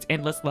Panpipe Moods,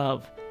 Endless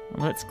Love.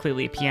 Well, that's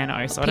clearly a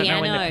piano, so I don't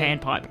know when the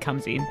panpipe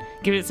comes in.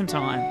 Give it some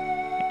time.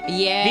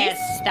 Yes,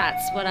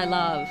 that's what I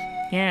love.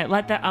 Yeah,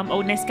 like the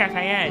old Nescafe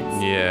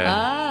ads. Yeah.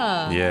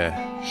 Ah.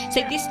 Yeah.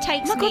 So this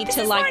takes me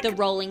to like the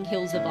rolling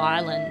hills of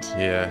Ireland.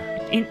 Yeah.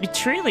 It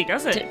truly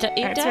does it.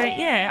 It does?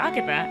 Yeah, I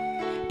get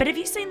that. But have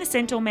you seen the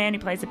centaur man who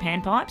plays the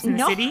panpipes in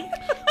the city?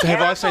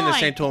 Have I seen the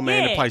centaur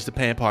man who plays the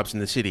panpipes in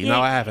the city?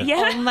 No, I haven't.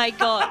 Yeah. Oh, my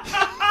God.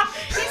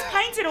 He's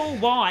painted all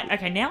white.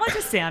 Okay, now I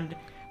just sound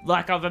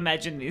like I've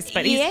imagined this.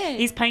 But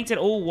he's painted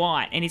all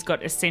white and he's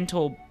got a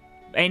centaur...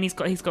 And he's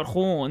got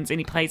horns and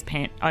he plays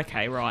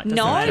Okay, right.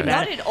 No, matter.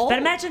 not at all. But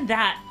imagine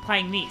that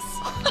playing this.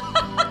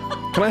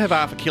 Can I have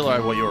half a kilo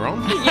while you're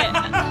on?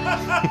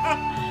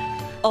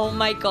 Yeah. Oh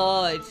my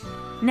God.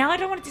 Now, I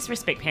don't want to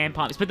disrespect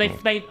panpipes, but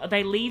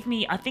they leave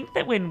me... I think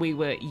that when we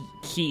were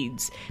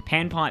kids,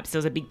 panpipes, there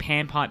was a big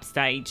panpipe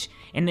stage,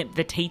 and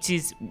the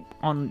teachers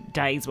on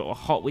days that were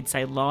hot would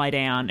say lie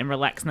down and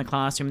relax in the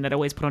classroom, and they'd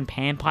always put on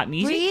panpipe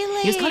music.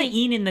 Really? It was kind of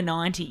in the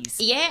 90s.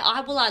 Yeah,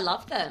 I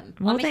love them.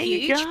 Well, I'm a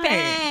huge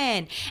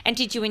fan. And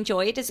did you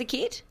enjoy it as a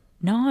kid?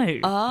 No.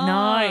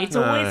 It's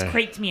always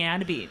creeped me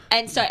out a bit.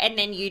 And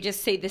then you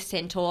just see the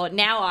centaur.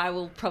 Now I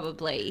will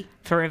probably...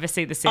 Forever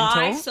see the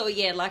centaur? I saw,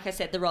 like I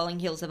said, the rolling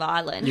hills of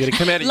Ireland. You got to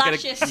come out. You got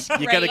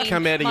to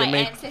come out of your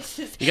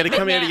ancestors. You got to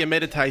come out of your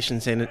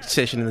meditation session,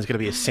 and there's going to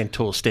be a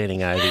centaur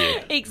standing over you.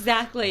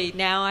 Exactly.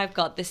 Now I've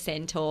got the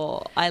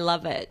centaur. I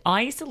love it.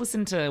 I used to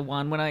listen to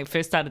one when I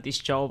first started this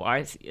job.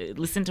 I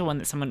listened to one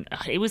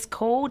that it was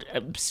called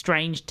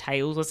Strange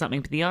Tales or something,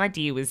 but the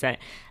idea was that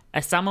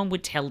someone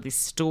would tell this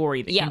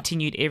story that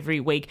continued every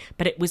week,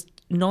 but it was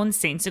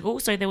nonsensical.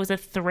 So there was a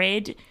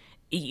thread.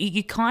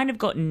 You kind of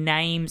got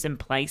names and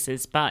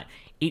places, but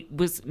it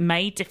was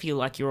made to feel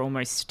like you're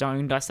almost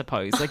stoned, I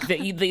suppose. Like where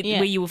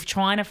you were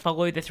trying to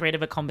follow the thread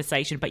of a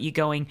conversation, but you're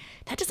going,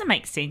 that doesn't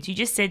make sense. You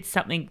just said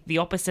something the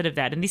opposite of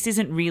that, and this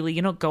isn't really,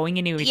 you're not going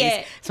anywhere with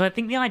this. So I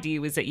think the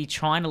idea was that you're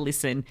trying to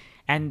listen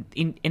and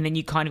then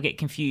you kind of get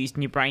confused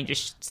and your brain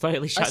just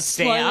slowly shuts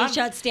down. I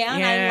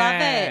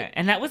love it.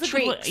 And that was a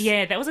good one.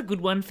 Yeah, that was a good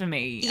one for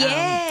me.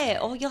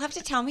 Yeah. You'll have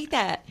to tell me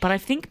that. But I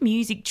think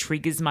music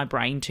triggers my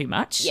brain too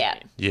much. Yeah.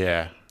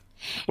 Yeah.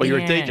 Well, you're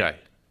a DJ.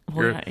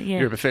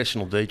 You're a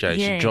professional DJ.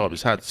 It's your job.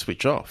 It's hard to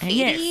switch off.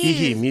 Yes. You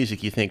hear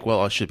music, you think, well,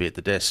 I should be at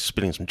the desk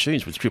spinning some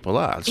tunes with Triple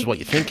R. This is what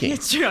you're thinking.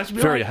 It's true.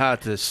 Very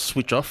hard to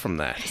switch off from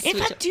that. In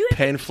fact,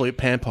 pan flute,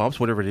 pan pipes,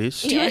 whatever it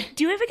is. Do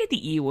you ever get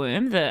the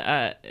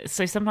earworm?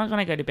 So sometimes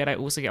when I go to bed,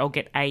 I'll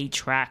get a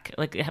track.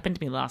 Like it happened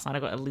to me last night. I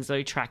got a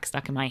Lizzo track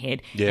stuck in my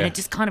head, and it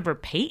just kind of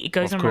repeat. It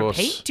goes on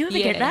repeat. Do you ever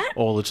get that?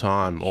 All the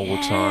time.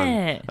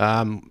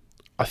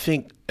 I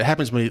think it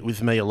happens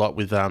with me a lot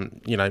with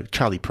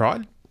Charlie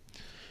Pride.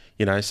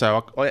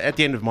 So at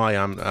the end of my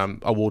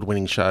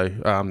award-winning show,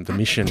 The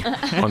Mission,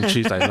 on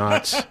Tuesday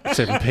nights,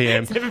 7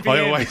 p.m. I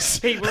always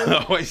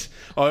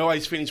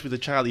finish with a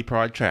Charlie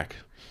Pride track,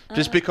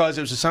 just because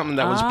it was something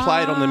that was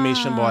played on The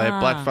Mission by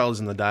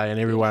blackfellas in the day, and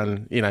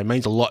everyone,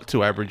 means a lot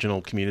to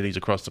Aboriginal communities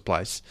across the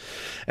place,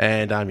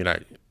 and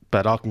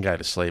but I can go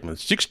to sleep and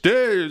 6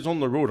 days on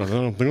the road. I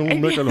don't think I'll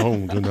make it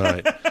home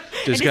tonight.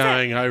 Just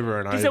going over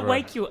and over. Does it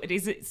wake you?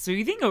 Is it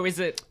soothing or is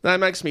it? No, it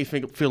makes me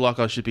feel like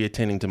I should be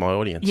attending to my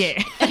audience. Yeah.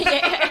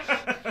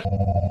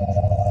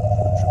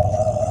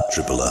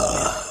 Triple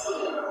R.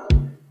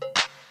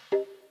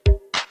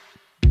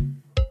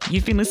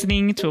 You've been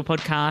listening to a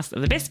podcast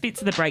of the best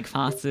bits of the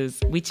Breakfasters,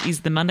 which is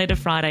the Monday to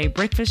Friday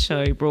breakfast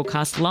show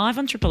broadcast live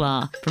on Triple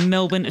R from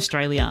Melbourne,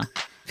 Australia.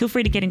 Feel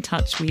free to get in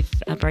touch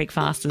with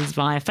Breakfasters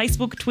via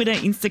Facebook, Twitter,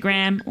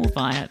 Instagram, or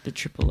via the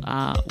Triple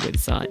R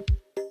website.